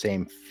of, the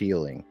same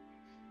feeling.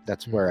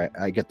 That's where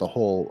I get the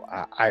whole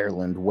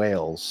Ireland,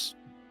 Wales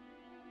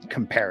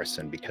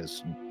comparison,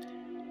 because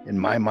in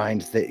my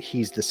mind that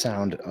he's the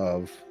sound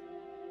of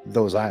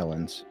those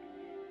islands.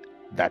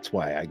 That's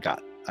why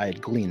I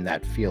had gleaned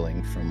that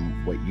feeling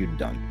from what you'd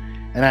done.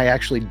 And I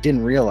actually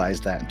didn't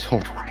realize that until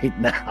right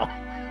now.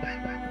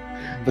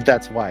 But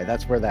that's why.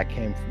 That's where that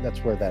came from. That's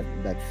where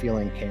that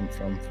feeling came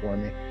from for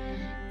me.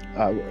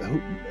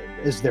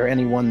 Is there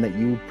anyone that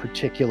you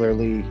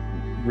particularly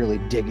really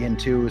dig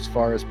into as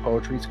far as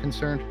poetry is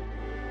concerned?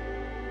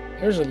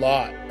 There's a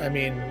lot. I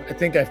mean, I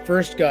think I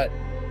first got,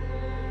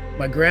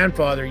 my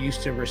grandfather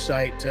used to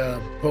recite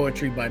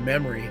poetry by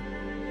memory,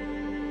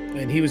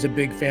 and he was a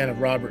big fan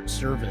of Robert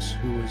Service,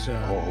 who was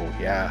oh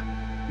yeah,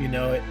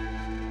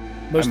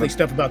 mostly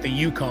stuff about the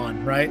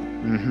Yukon, right?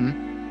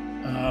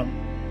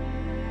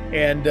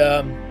 And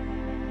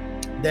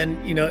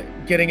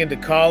then getting into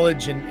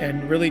college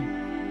and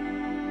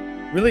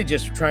really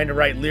just trying to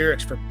write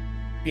lyrics for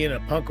being a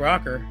punk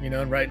rocker,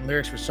 and writing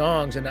lyrics for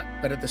songs.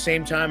 But at the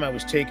same time, I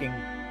was taking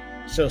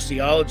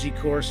sociology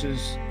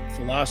courses,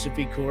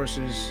 philosophy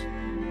courses,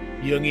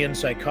 Jungian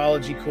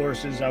psychology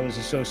courses. I was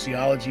a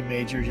sociology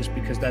major just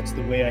because that's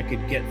the way I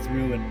could get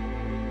through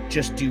and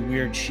just do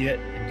weird shit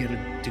and get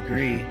a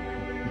degree,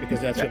 because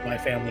that's what my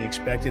family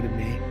expected of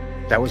me.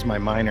 That was my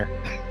minor.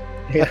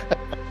 Yeah.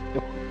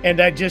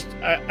 And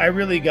I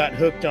really got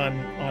hooked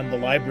on the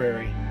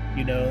library,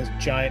 this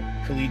giant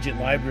collegiate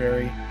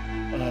library,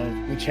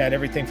 which had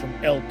everything from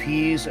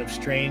LPs of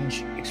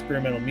strange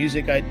experimental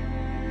music I'd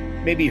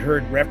maybe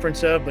heard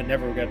reference of but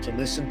never got to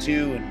listen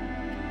to,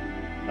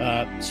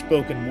 and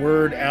spoken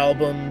word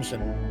albums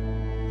and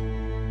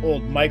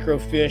old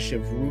microfiche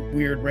of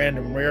weird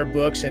random rare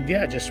books, and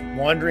just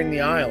wandering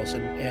the aisles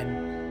and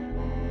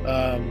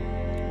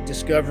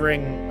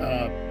discovering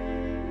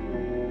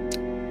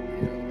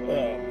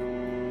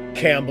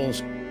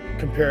Campbell's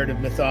comparative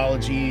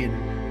mythology,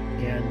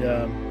 and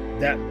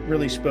that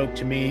really spoke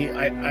to me.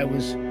 I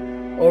was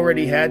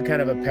already had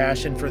kind of a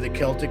passion for the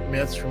Celtic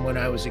myths from when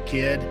I was a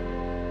kid,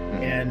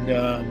 and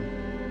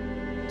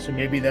so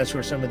maybe that's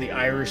where some of the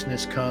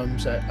Irishness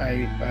comes.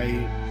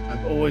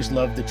 I've always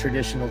loved the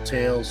traditional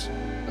tales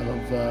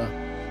of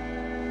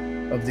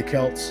the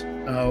Celts,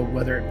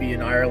 whether it be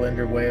in Ireland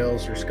or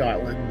Wales or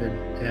Scotland,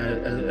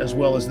 and as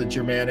well as the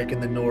Germanic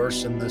and the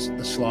Norse and the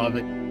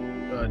Slavic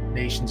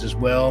nations as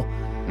well.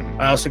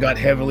 I also got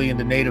heavily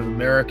into Native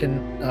American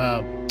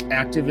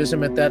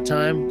activism at that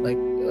time,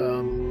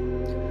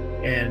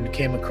 and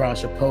came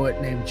across a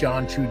poet named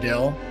John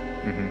Trudell,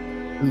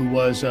 who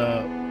was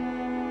a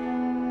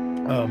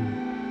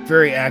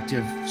very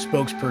active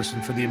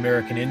spokesperson for the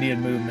American Indian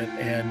movement,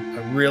 and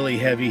a really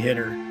heavy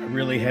hitter, a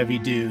really heavy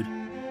dude,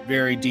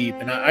 very deep.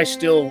 And I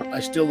still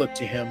look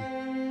to him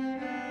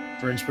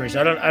for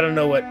inspiration. I don't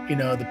know what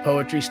the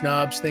poetry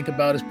snobs think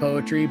about his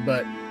poetry,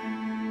 but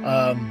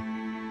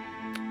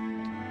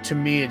to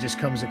me, it just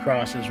comes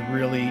across as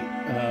really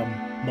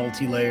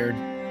multi-layered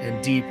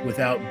and deep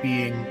without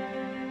being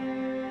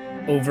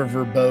over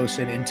verbose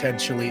and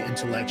intentionally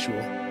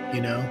intellectual,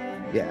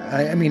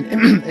 Yeah, I mean,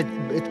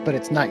 but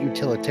it's not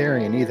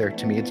utilitarian either.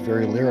 To me, it's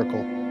very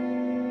lyrical.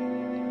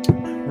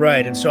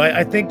 Right, and so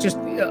I think just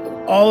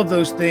all of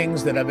those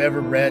things that I've ever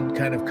read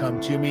kind of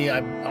come to me.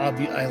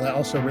 I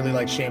also really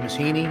like Seamus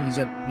Heaney. He's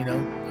a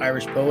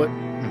Irish poet.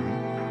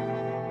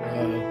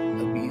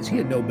 Is he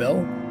a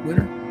Nobel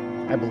winner?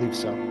 I believe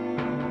so.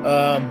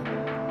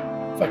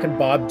 fucking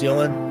Bob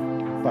Dylan,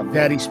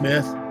 Patti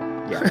Smith.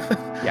 Yeah.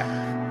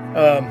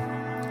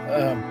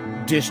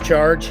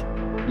 Discharge.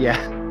 Yeah.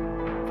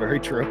 Very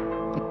true.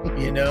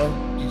 You know,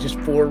 just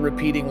 4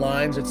 repeating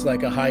lines. It's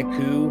like a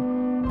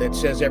haiku that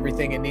says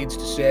everything it needs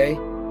to say.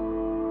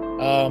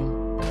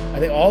 I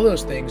think all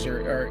those things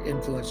are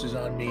influences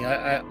on me.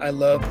 I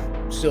love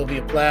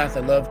Sylvia Plath.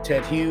 I love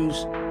Ted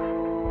Hughes.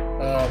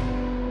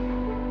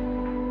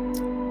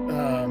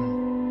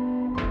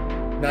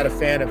 Not a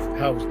fan of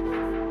how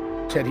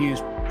Ted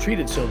Hughes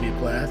treated Sylvia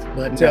Plath,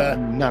 but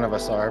none of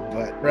us are.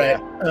 But right.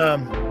 Yeah.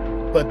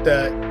 But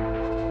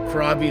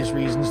for obvious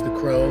reasons, The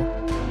Crow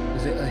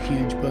is a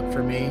huge book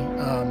for me.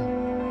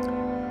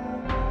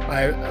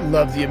 I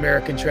love the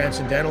American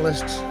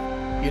Transcendentalists.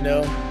 You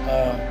know,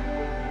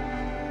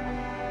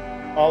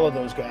 all of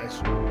those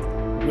guys,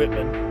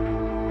 Whitman,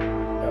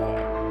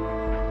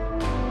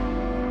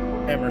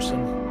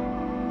 Emerson.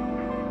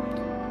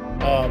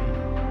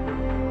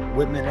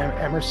 Whitman,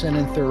 Emerson,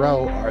 and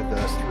Thoreau are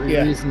the 3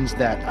 reasons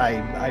that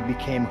I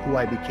became who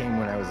I became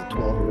when I was a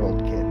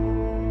 12-year-old kid.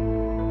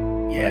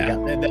 Yeah,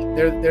 and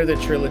they're the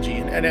trilogy.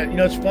 And you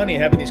know, it's funny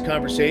having these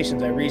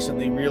conversations. I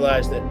recently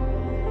realized that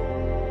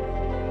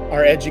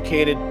our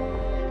educated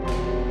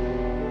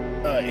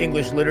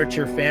English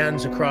literature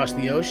fans across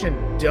the ocean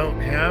don't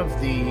have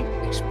the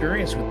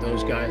experience with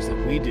those guys that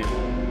we do.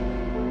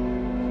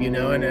 You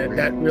know, and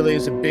that really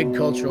is a big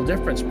cultural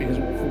difference, because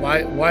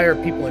why are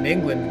people in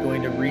England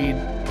going to read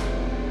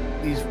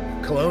these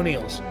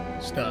colonials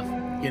stuff,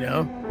 you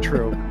know?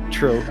 True.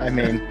 I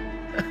mean,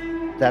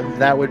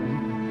 that would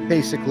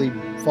basically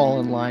fall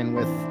in line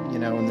with, you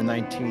know, in the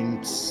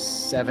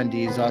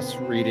 1970s, us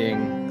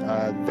reading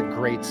the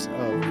greats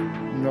of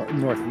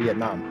North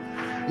Vietnam.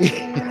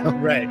 You know?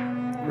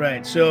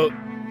 Right. So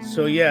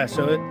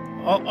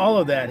all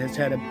of that has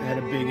had a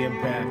big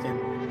impact,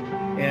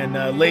 and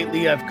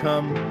lately I've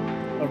come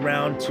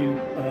around to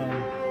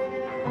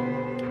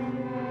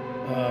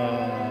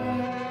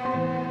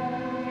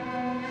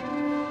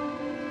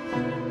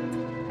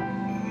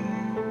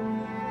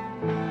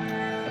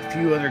a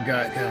few other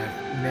guys. God,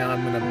 now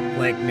I'm gonna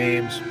blank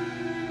names.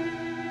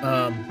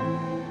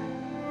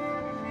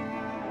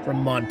 From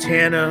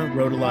Montana,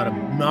 wrote a lot of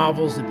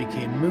novels that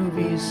became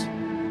movies.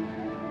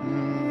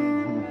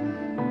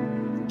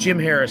 Jim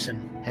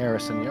Harrison.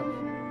 Yep.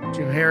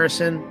 Jim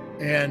Harrison,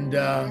 and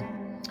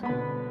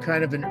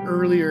kind of an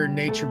earlier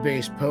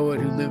nature-based poet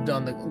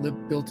who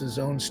built his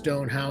own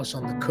stone house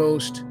on the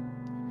coast.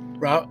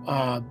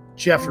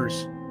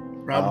 Jeffers,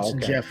 Robinson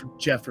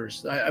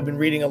Jeffers. I've been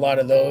reading a lot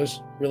of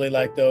those. Really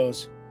like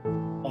those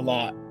a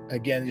lot.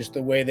 Again, just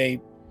the way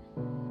they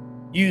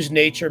use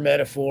nature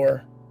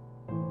metaphor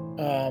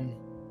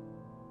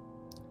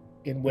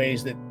in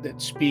ways that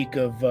speak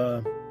of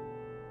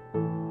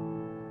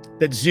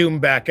that zoom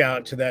back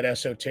out to that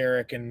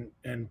esoteric and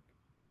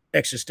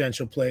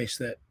existential place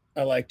that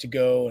I like to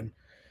go.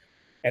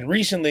 And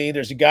recently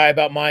there's a guy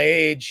about my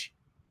age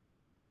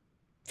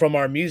from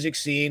our music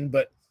scene,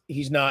 but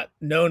he's not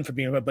known for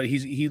being, but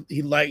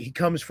he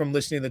comes from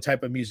listening to the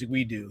type of music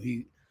we do.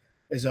 He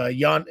is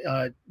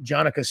Jonica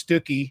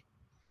Stuckey.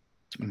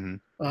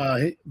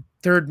 Mm-hmm.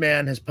 Third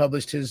Man has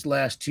published his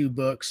last 2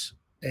 books,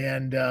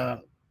 and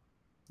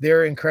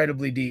they're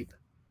incredibly deep.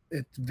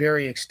 It's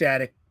very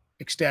ecstatic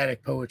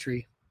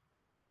poetry.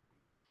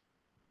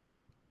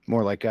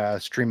 More like a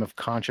stream of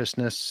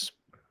consciousness,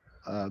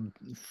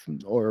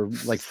 or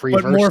like free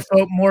but verse.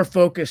 more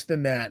focused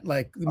than that,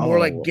 like more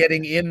like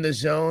getting in the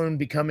zone,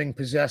 becoming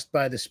possessed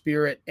by the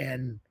spirit,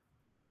 and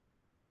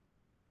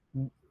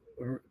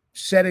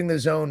setting the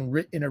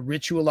zone in a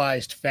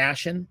ritualized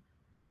fashion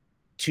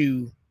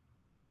to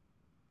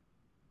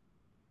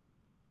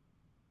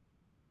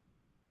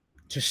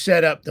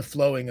set up the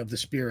flowing of the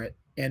spirit.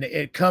 And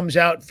it comes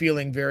out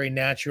feeling very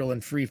natural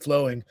and free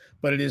flowing,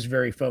 but it is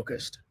very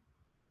focused.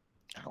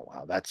 Oh,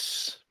 wow.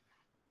 That's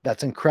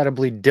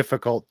incredibly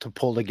difficult to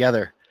pull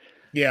together.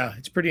 Yeah,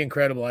 it's pretty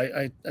incredible.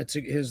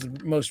 His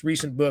most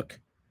recent book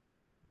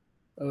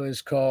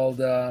was called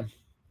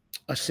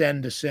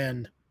Ascend,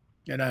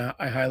 and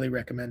I highly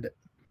recommend it.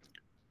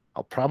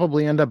 I'll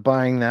probably end up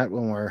buying that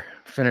when we're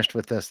finished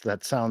with this.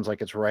 That sounds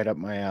like it's right up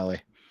my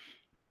alley.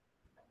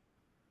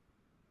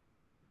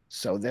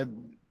 So that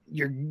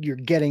you're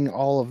getting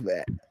all of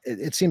that.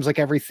 It seems like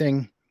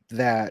everything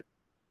that,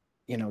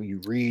 you know,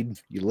 you read,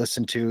 you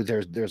listen to,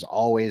 there's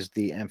always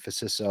the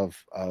emphasis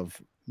of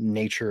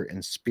nature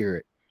and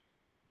spirit,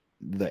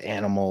 the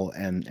animal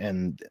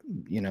and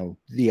you know,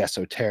 the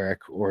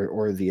esoteric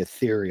or the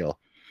ethereal.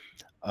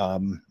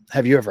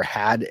 Have you ever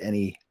had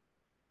any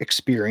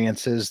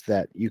experiences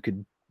that you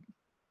could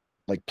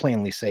like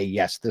plainly say,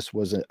 yes, this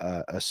was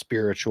a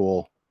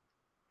spiritual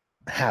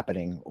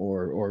happening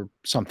or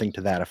something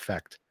to that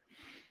effect?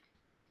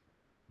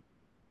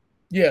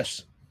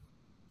 Yes,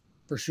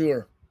 for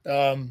sure.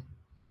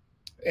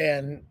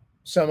 And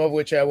some of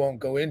which I won't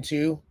go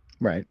into.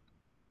 Right.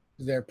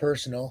 They're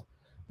personal,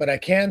 but I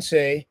can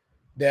say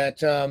that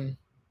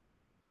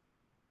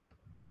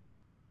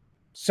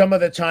some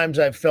of the times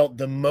I've felt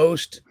the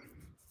most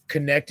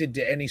connected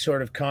to any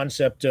sort of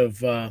concept of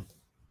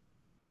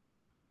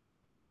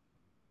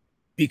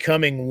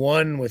becoming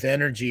one with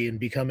energy and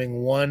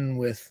becoming one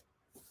with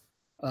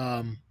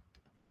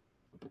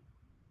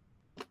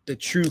the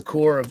true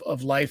core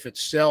of life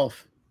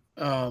itself,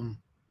 has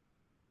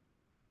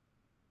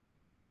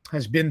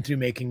been through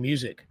making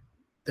music.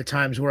 The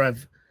times where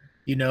I've,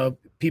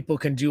 people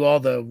can do all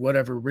the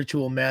whatever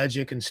ritual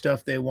magic and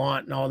stuff they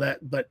want and all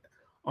that, but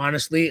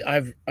honestly,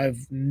 I've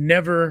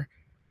never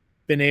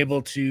been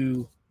able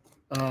to,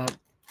 uh,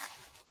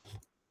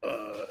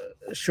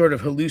 short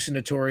of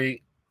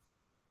hallucinatory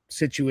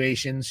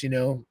situations,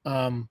 been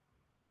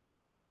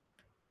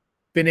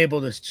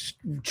able to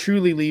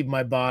truly leave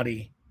my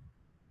body.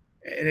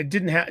 And it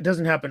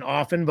doesn't happen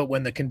often, but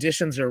when the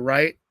conditions are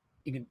right,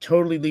 you can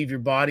totally leave your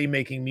body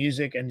making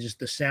music, and just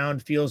the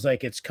sound feels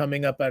like it's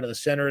coming up out of the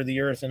center of the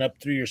earth and up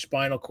through your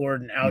spinal cord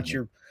and out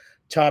your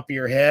top of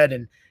your head,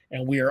 and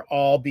we are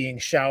all being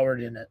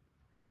showered in it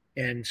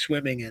and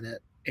swimming in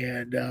it,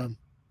 and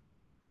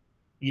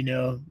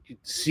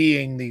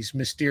seeing these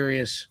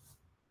mysterious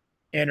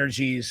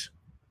energies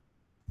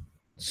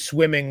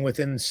swimming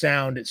within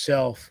sound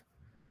itself.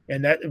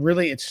 And that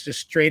really, it's just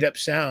straight up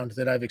sound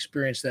that I've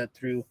experienced that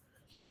through.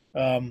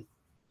 And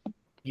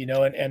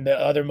the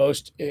other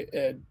most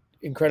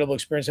incredible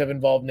experience have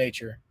involved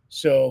nature.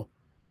 So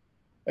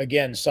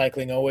again,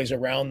 cycling always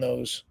around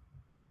those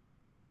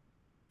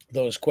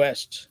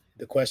quests,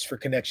 the quest for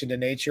connection to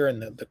nature,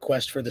 and the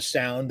quest for the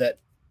sound that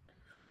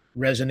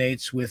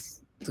resonates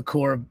with the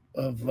core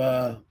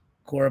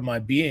of my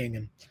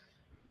being.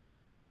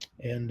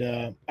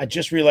 And I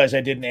just realized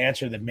I didn't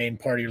answer the main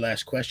part of your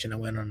last question. I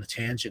went on a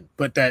tangent,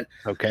 but that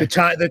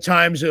the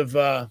times of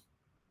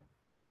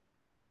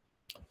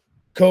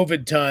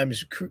COVID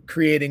times,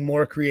 creating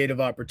more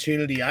creative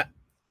opportunity,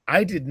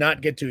 I did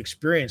not get to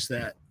experience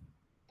that.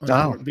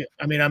 Oh.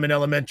 I mean, I'm an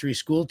elementary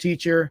school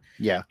teacher,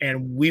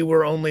 and we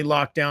were only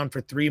locked down for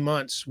 3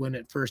 months when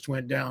it first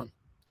went down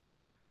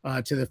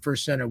to the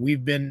first center.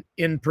 We've been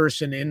in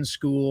person in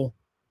school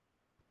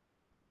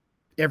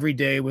every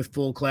day with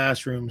full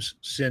classrooms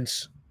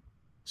since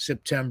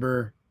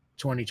September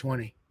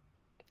 2020.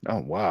 Oh,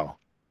 wow.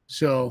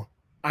 So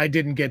I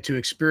didn't get to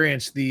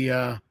experience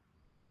the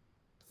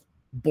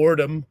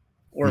boredom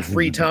or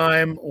free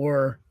time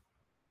or,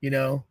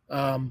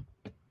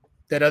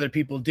 that other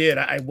people did.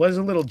 I was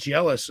a little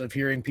jealous of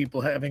hearing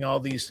people finding all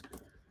these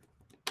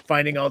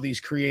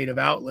creative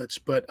outlets,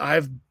 but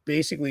I've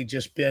basically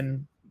just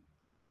been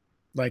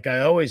like I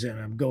always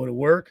am. I go to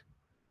work,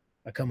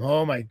 I come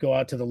home, I go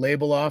out to the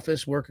label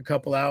office, work a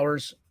couple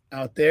hours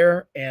out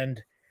there,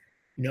 and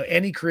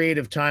any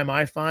creative time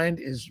I find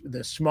is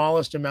the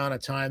smallest amount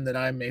of time that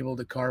I'm able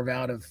to carve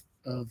out of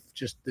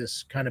just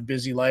this kind of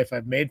busy life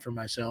I've made for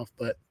myself.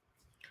 But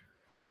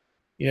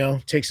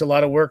it takes a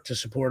lot of work to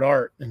support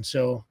art, and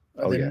so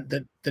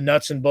the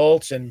nuts and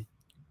bolts, and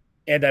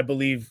I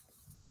believe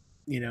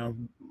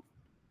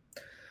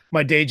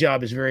my day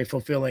job is very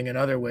fulfilling in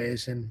other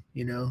ways, and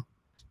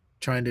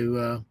trying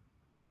to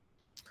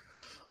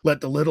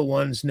let the little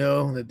ones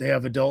know that they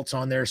have adults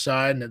on their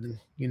side, and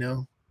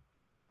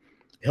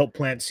help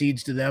plant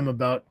seeds to them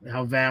about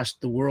how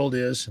vast the world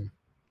is and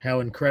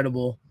how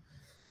incredible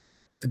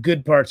the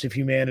good parts of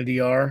humanity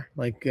are,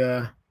 like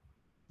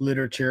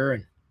literature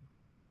and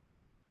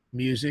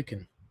music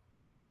and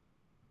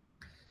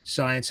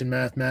science and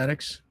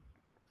mathematics.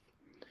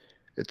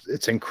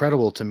 It's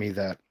incredible to me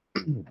that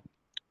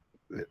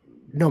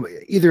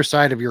either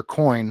side of your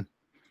coin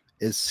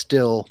is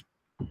still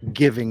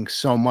giving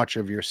so much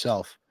of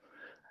yourself.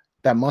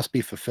 That must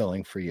be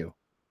fulfilling for you.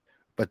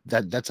 But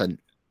that's an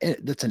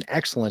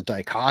excellent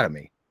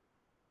dichotomy,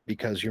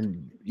 because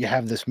you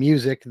have this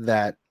music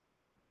that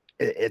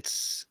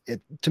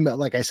to me,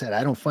 like I said,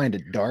 I don't find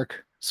it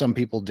dark. Some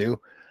people do.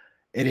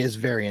 It is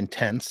very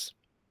intense.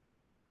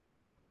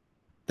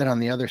 Then on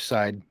the other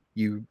side,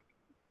 you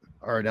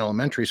are an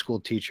elementary school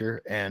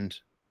teacher, and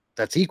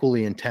that's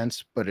equally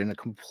intense, but in a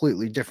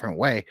completely different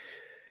way.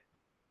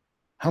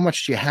 How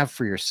much do you have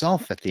for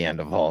yourself at the end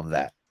of all of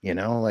that?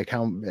 Like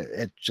how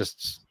it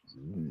just,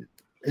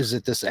 is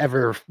it this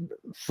ever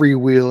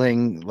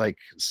freewheeling like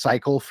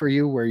cycle for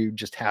you where you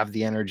just have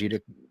the energy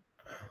to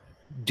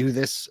do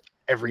this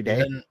every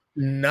day?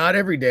 Not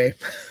every day.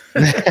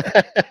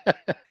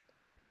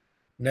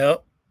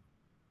 No.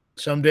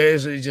 Some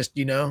days you just,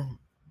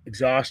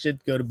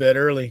 exhausted, go to bed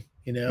early,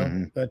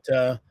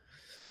 but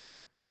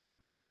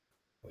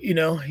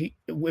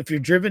if you're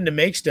driven to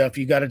make stuff,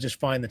 you got to just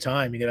find the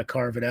time, you got to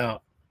carve it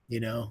out,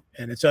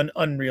 and it's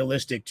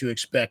unrealistic to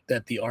expect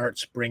that the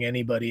arts bring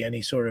anybody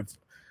any sort of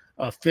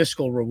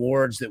fiscal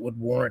rewards that would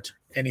warrant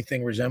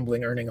anything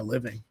resembling earning a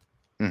living.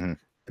 And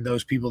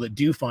those people that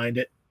do find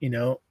it,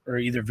 are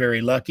either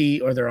very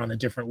lucky, or they're on a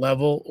different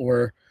level,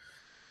 or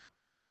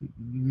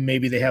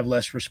maybe they have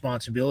less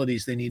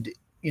responsibilities they need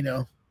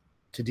to,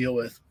 to deal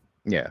with.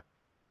 Yeah.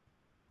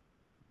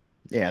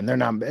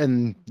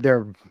 And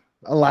they're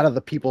a lot of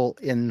the people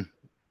in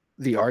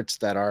the arts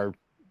that are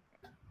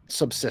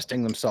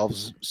subsisting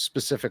themselves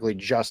specifically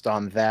just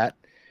on that.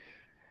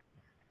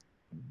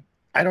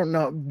 I don't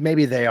know.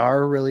 Maybe they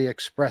are really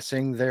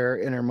expressing their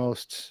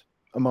innermost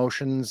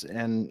emotions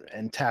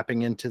and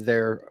tapping into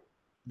their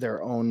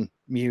own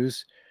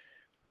muse.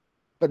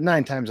 But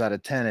 9 times out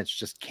of 10, it's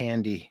just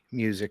candy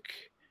music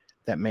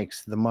that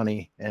makes the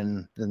money,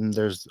 and then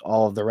there's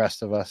all of the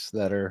rest of us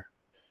that are,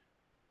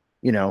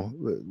 you know,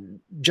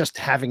 just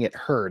having it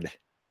heard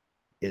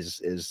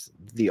is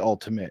the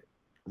ultimate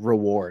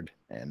reward,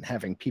 and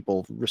having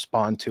people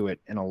respond to it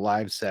in a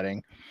live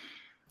setting.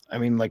 I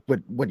mean, like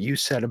what you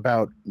said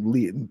about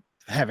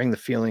having the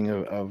feeling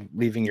of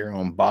leaving your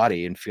own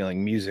body and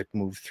feeling music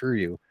move through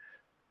you.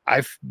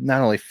 I've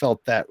not only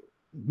felt that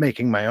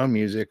making my own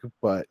music,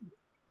 but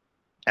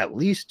at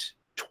least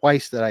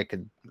twice that I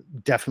could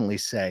definitely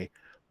say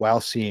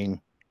while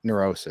seeing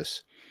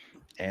Neurosis.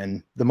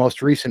 And the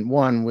most recent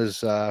one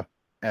was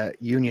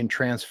at Union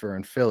Transfer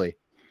in Philly.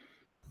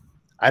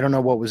 I don't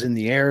know what was in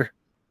the air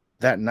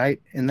that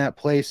night in that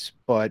place,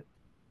 but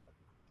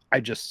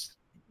it's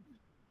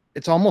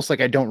almost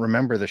like I don't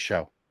remember the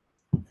show,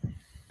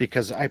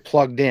 because I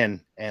plugged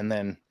in and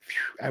then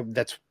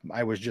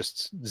I was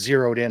just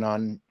zeroed in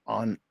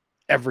on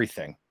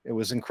everything. It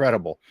was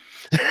incredible.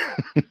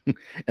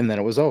 And then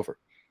it was over.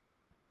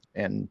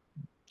 And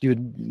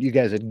you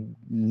guys had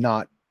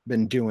not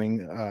been doing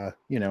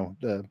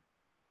the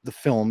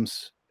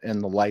films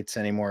and the lights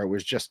anymore. It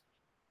was just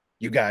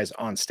you guys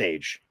on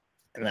stage,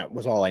 and that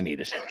was all I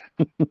needed.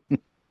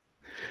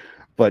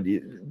 But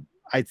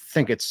I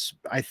think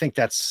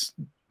that's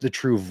the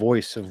true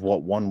voice of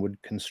what one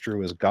would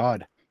construe as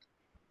God.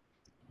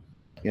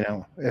 You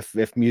know,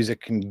 if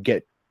music can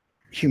get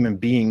human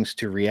beings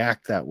to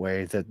react that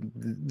way, that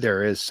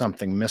there is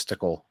something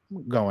mystical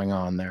going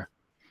on there.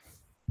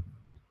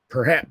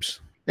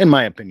 Perhaps. In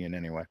my opinion,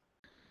 anyway.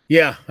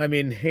 Yeah, I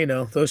mean, you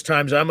know, those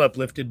times I'm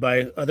uplifted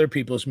by other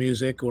people's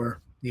music, or,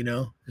 you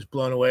know, just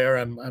blown away, or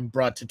I'm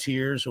brought to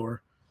tears,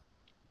 or,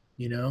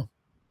 you know,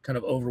 kind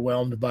of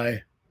overwhelmed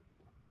by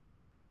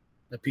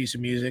a piece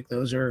of music.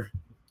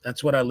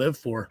 That's what I live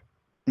for.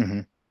 Mm-hmm.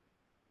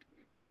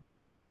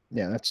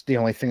 Yeah, that's the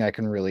only thing I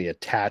can really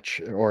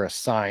attach or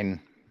assign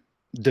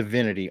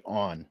divinity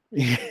on.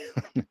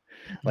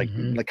 like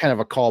kind of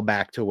a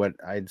callback to what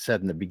I'd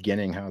said in the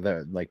beginning, how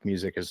that like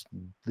music is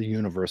the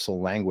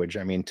universal language.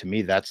 I mean, to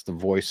me, that's the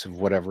voice of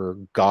whatever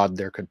God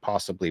there could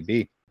possibly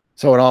be.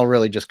 So it all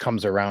really just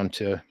comes around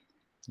to,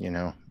 you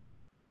know,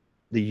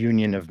 the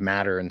union of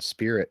matter and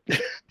spirit.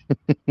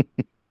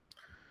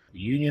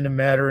 Union of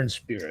matter and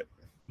spirit.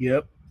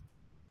 Yep.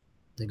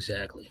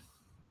 Exactly.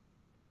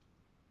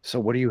 So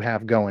what do you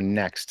have going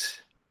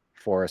next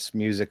for us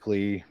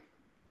musically,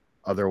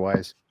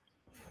 otherwise?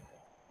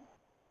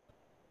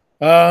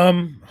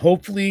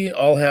 Hopefully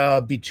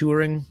I'll be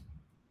touring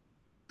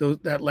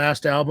that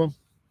last album.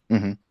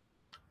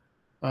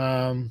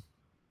 Mm-hmm.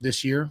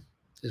 This year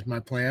is my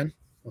plan.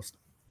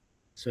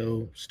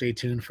 So stay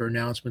tuned for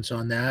announcements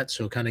on that.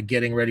 So kind of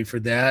getting ready for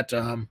that.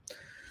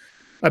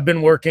 I've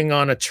been working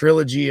on a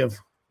trilogy of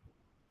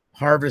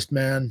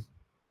Harvestman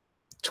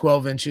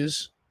 12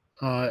 inches,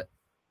 turning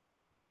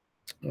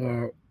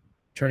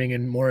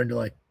in more into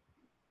like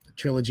a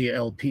trilogy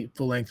LP,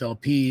 full length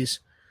LPs.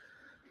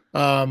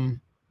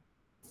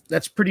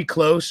 That's pretty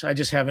close. I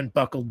just haven't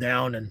buckled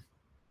down and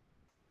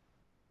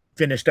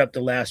finished up the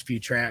last few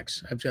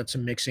tracks. I've got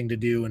some mixing to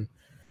do and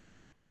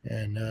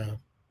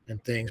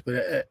things,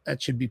 but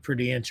that should be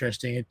pretty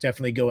interesting. It's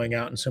definitely going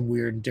out in some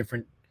weird and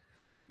different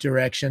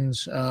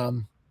directions.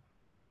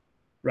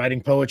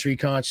 Writing poetry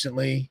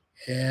constantly,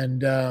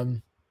 and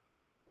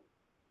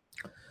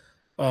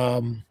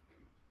I'm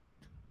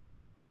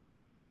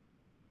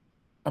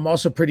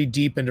also pretty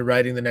deep into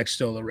writing the next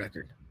solo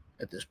record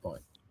at this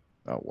point.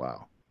 Oh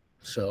wow!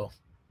 So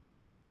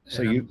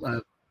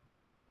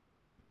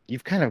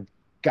you've kind of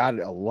got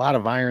a lot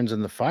of irons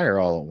in the fire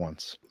all at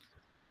once.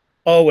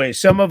 Always.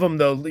 Some of them,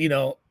 though, you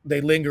know,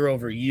 they linger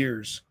over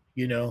years,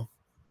 you know.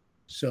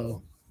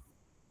 So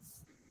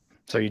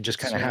you just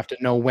kind of have to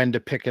know when to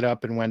pick it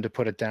up and when to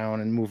put it down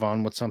and move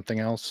on with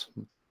something else.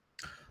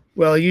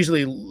 Well,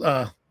 usually,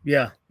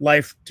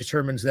 life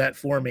determines that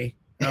for me.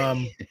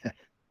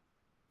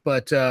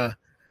 But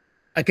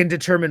I can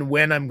determine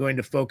when I'm going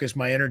to focus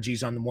my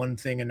energies on one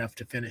thing enough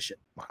to finish it.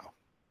 Wow.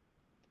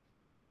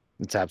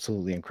 It's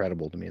absolutely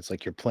incredible to me. It's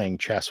like you're playing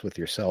chess with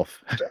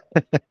yourself.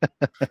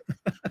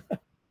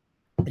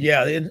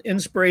 Yeah,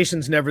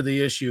 inspiration's never the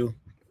issue.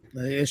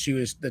 The issue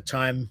is the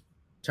time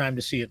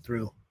to see it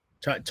through.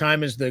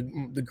 Time is the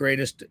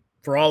greatest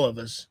for all of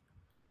us,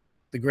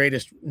 the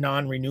greatest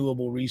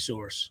non-renewable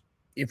resource,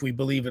 if we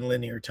believe in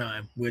linear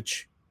time,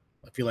 which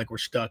I feel like we're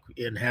stuck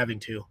in having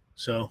to.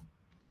 So,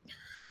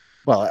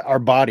 well, our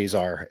bodies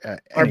are.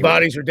 Our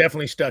bodies are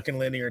definitely stuck in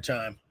linear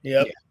time.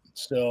 Yep. Yeah.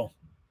 So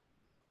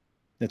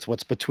it's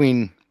what's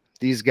between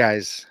these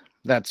guys.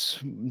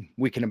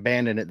 We can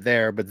abandon it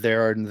there, but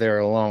they're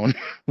alone.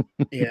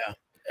 Yeah.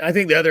 I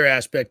think the other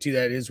aspect to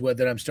that is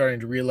that I'm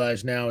starting to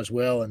realize now as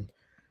well, and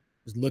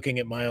is looking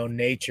at my own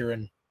nature,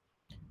 and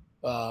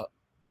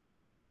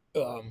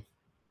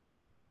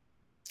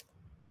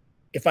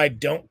if I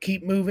don't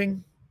keep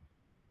moving,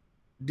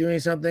 doing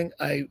something,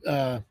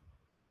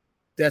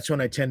 that's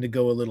when I tend to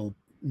go a little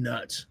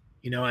nuts.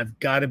 I've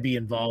got to be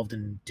involved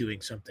in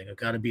doing something. I've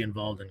got to be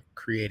involved in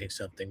creating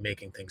something,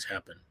 making things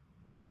happen.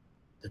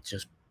 That's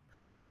just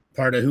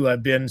part of who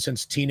I've been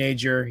since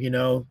teenager.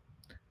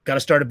 Got to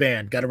start a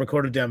band, got to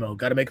record a demo,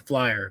 got to make a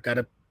flyer, got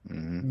to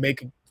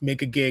make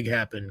a gig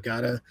happen,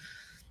 got to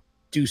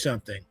do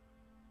something,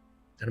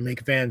 got to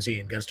make a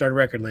fanzine, got to start a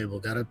record label,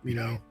 got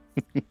to.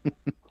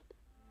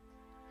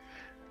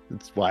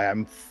 That's why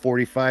I'm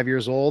 45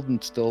 years old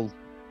and still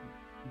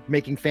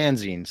making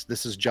fanzines.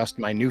 This is just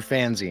my new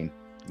fanzine.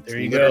 It's there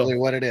you literally go.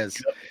 what it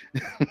is.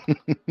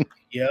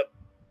 Yep.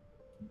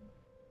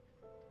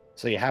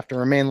 So you have to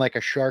remain like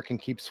a shark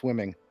and keep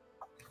swimming.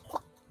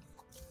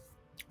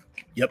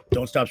 Yep.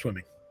 Don't stop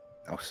swimming.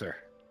 Oh, sir.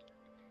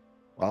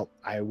 Well,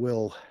 I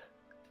will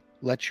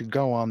let you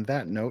go on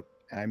that note.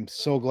 I'm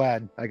so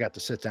glad I got to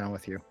sit down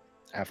with you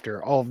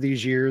after all of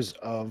these years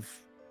of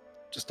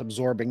just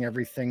absorbing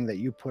everything that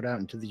you put out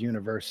into the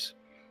universe.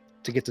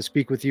 To get to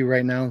speak with you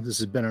right now, this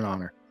has been an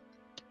honor.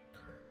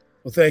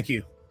 Well, thank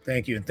you.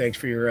 And thanks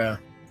for your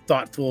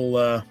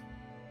thoughtful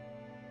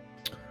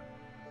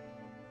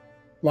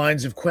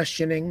lines of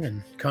questioning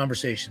and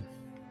conversation.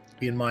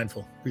 Being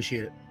mindful.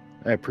 Appreciate it.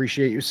 I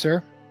appreciate you,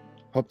 sir.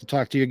 Hope to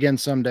talk to you again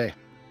someday.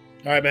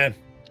 All right, man.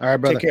 All right,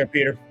 brother. Take care,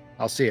 Peter.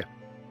 I'll see you.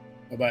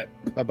 Bye-bye.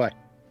 Bye-bye.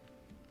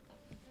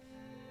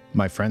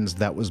 My friends,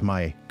 that was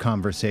my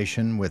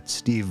conversation with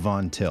Steve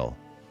Von Till.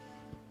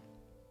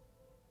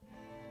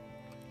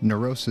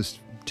 Neurosis,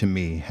 to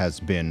me, has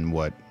been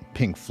what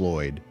Pink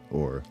Floyd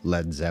or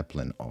Led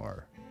Zeppelin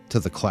are to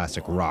the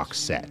classic rock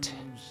set.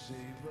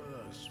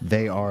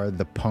 They are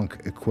the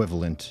punk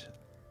equivalent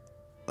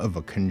of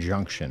a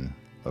conjunction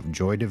of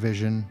Joy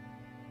Division,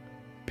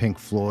 Pink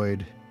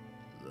Floyd,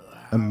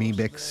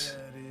 Amoebics,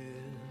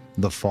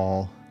 The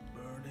Fall,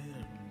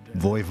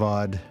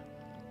 Voivod,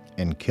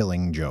 and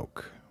Killing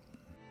Joke.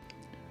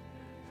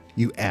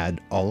 You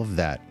add all of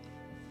that,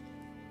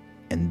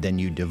 and then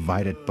you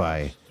divide it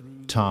by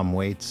Tom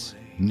Waits,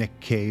 Nick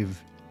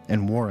Cave,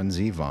 and Warren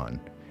Zevon,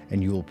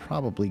 and you will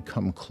probably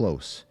come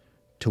close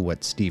to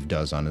what Steve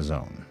does on his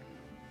own.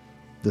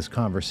 This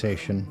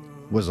conversation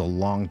was a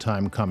long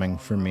time coming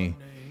for me.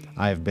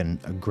 I have been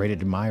a great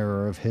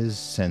admirer of his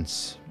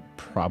since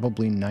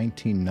probably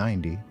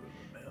 1990,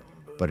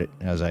 but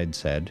as I'd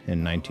said,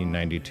 in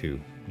 1992,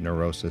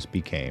 Neurosis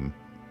became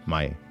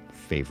my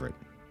favorite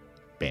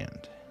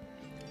band.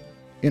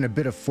 In a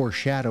bit of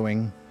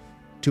foreshadowing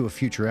to a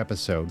future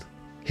episode,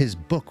 his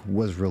book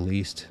was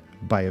released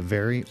by a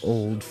very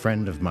old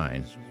friend of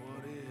mine,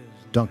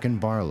 Duncan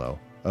Barlow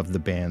of the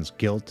bands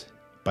Guilt,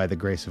 By the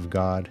Grace of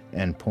God,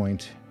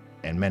 Endpoint,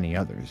 and many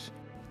others.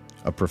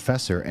 A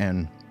professor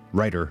and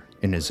writer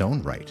in his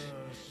own right.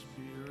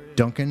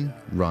 Duncan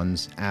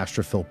runs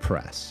Astrophil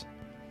Press,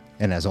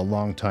 and as a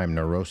longtime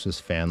Neurosis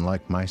fan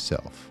like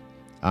myself,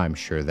 I'm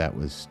sure that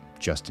was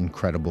just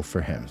incredible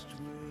for him.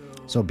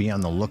 So be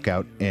on the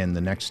lookout in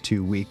the next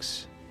 2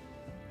 weeks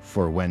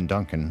for when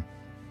Duncan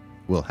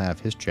will have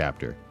his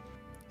chapter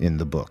in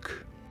the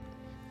book.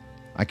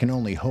 I can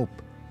only hope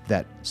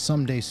that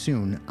someday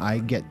soon I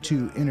get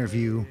to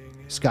interview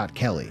Scott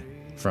Kelly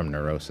from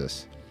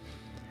Neurosis.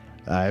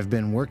 I've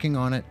been working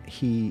on it.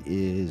 He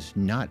is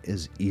not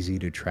as easy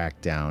to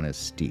track down as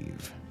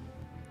Steve.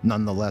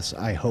 Nonetheless,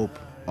 I hope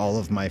all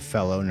of my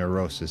fellow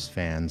Neurosis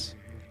fans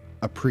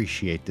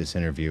appreciate this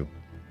interview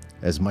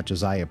as much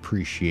as I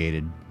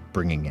appreciated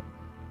bringing it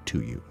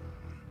to you.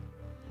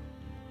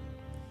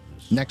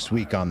 Next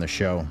week on the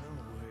show,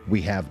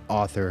 we have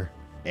author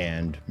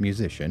and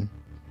musician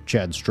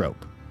Chad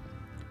Strope.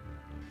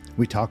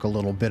 We talk a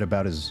little bit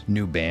about his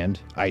new band,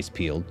 Ice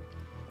Peeled,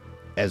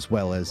 as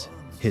well as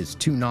his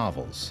 2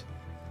 novels,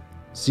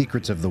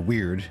 Secrets of the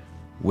Weird,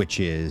 which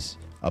is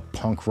a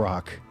punk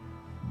rock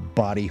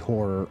body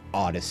horror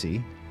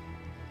odyssey,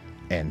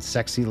 and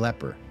Sexy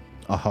Leper,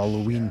 a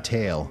Halloween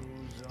tale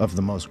of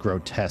the most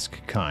grotesque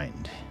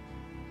kind.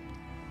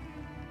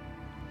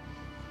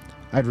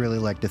 I'd really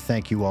like to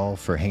thank you all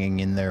for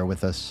hanging in there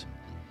with us,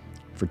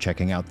 for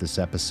checking out this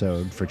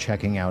episode, for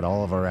checking out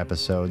all of our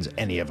episodes,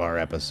 any of our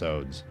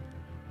episodes.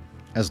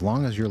 As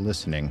long as you're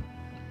listening,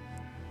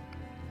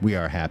 we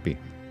are happy.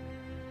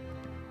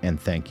 And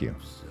thank you.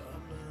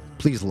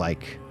 Please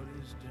like,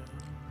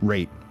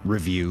 rate,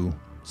 review,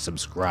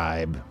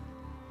 subscribe.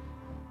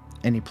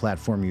 Any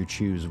platform you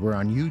choose. We're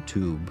on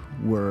YouTube.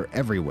 We're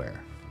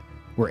everywhere.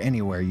 We're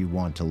anywhere you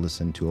want to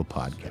listen to a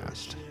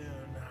podcast.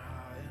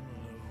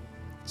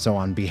 So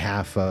on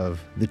behalf of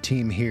the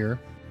team here,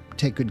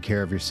 take good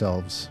care of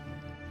yourselves.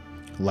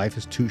 Life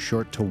is too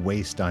short to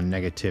waste on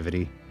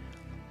negativity,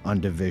 on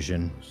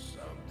division.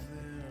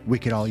 We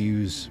could all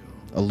use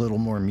a little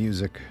more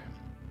music,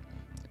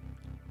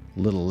 a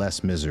little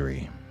less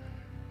misery.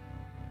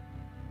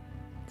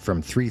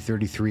 From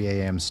 3:33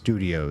 a.m.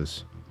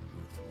 studios,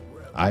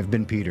 I've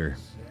been Peter.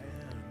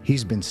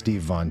 He's been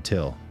Steve Von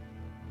Till.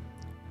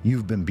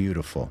 You've been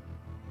beautiful.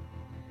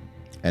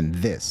 And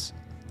this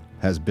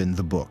has been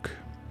the book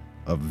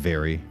of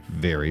very,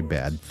 very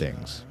bad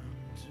things.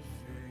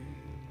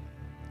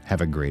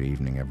 Have a great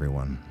evening,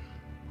 everyone.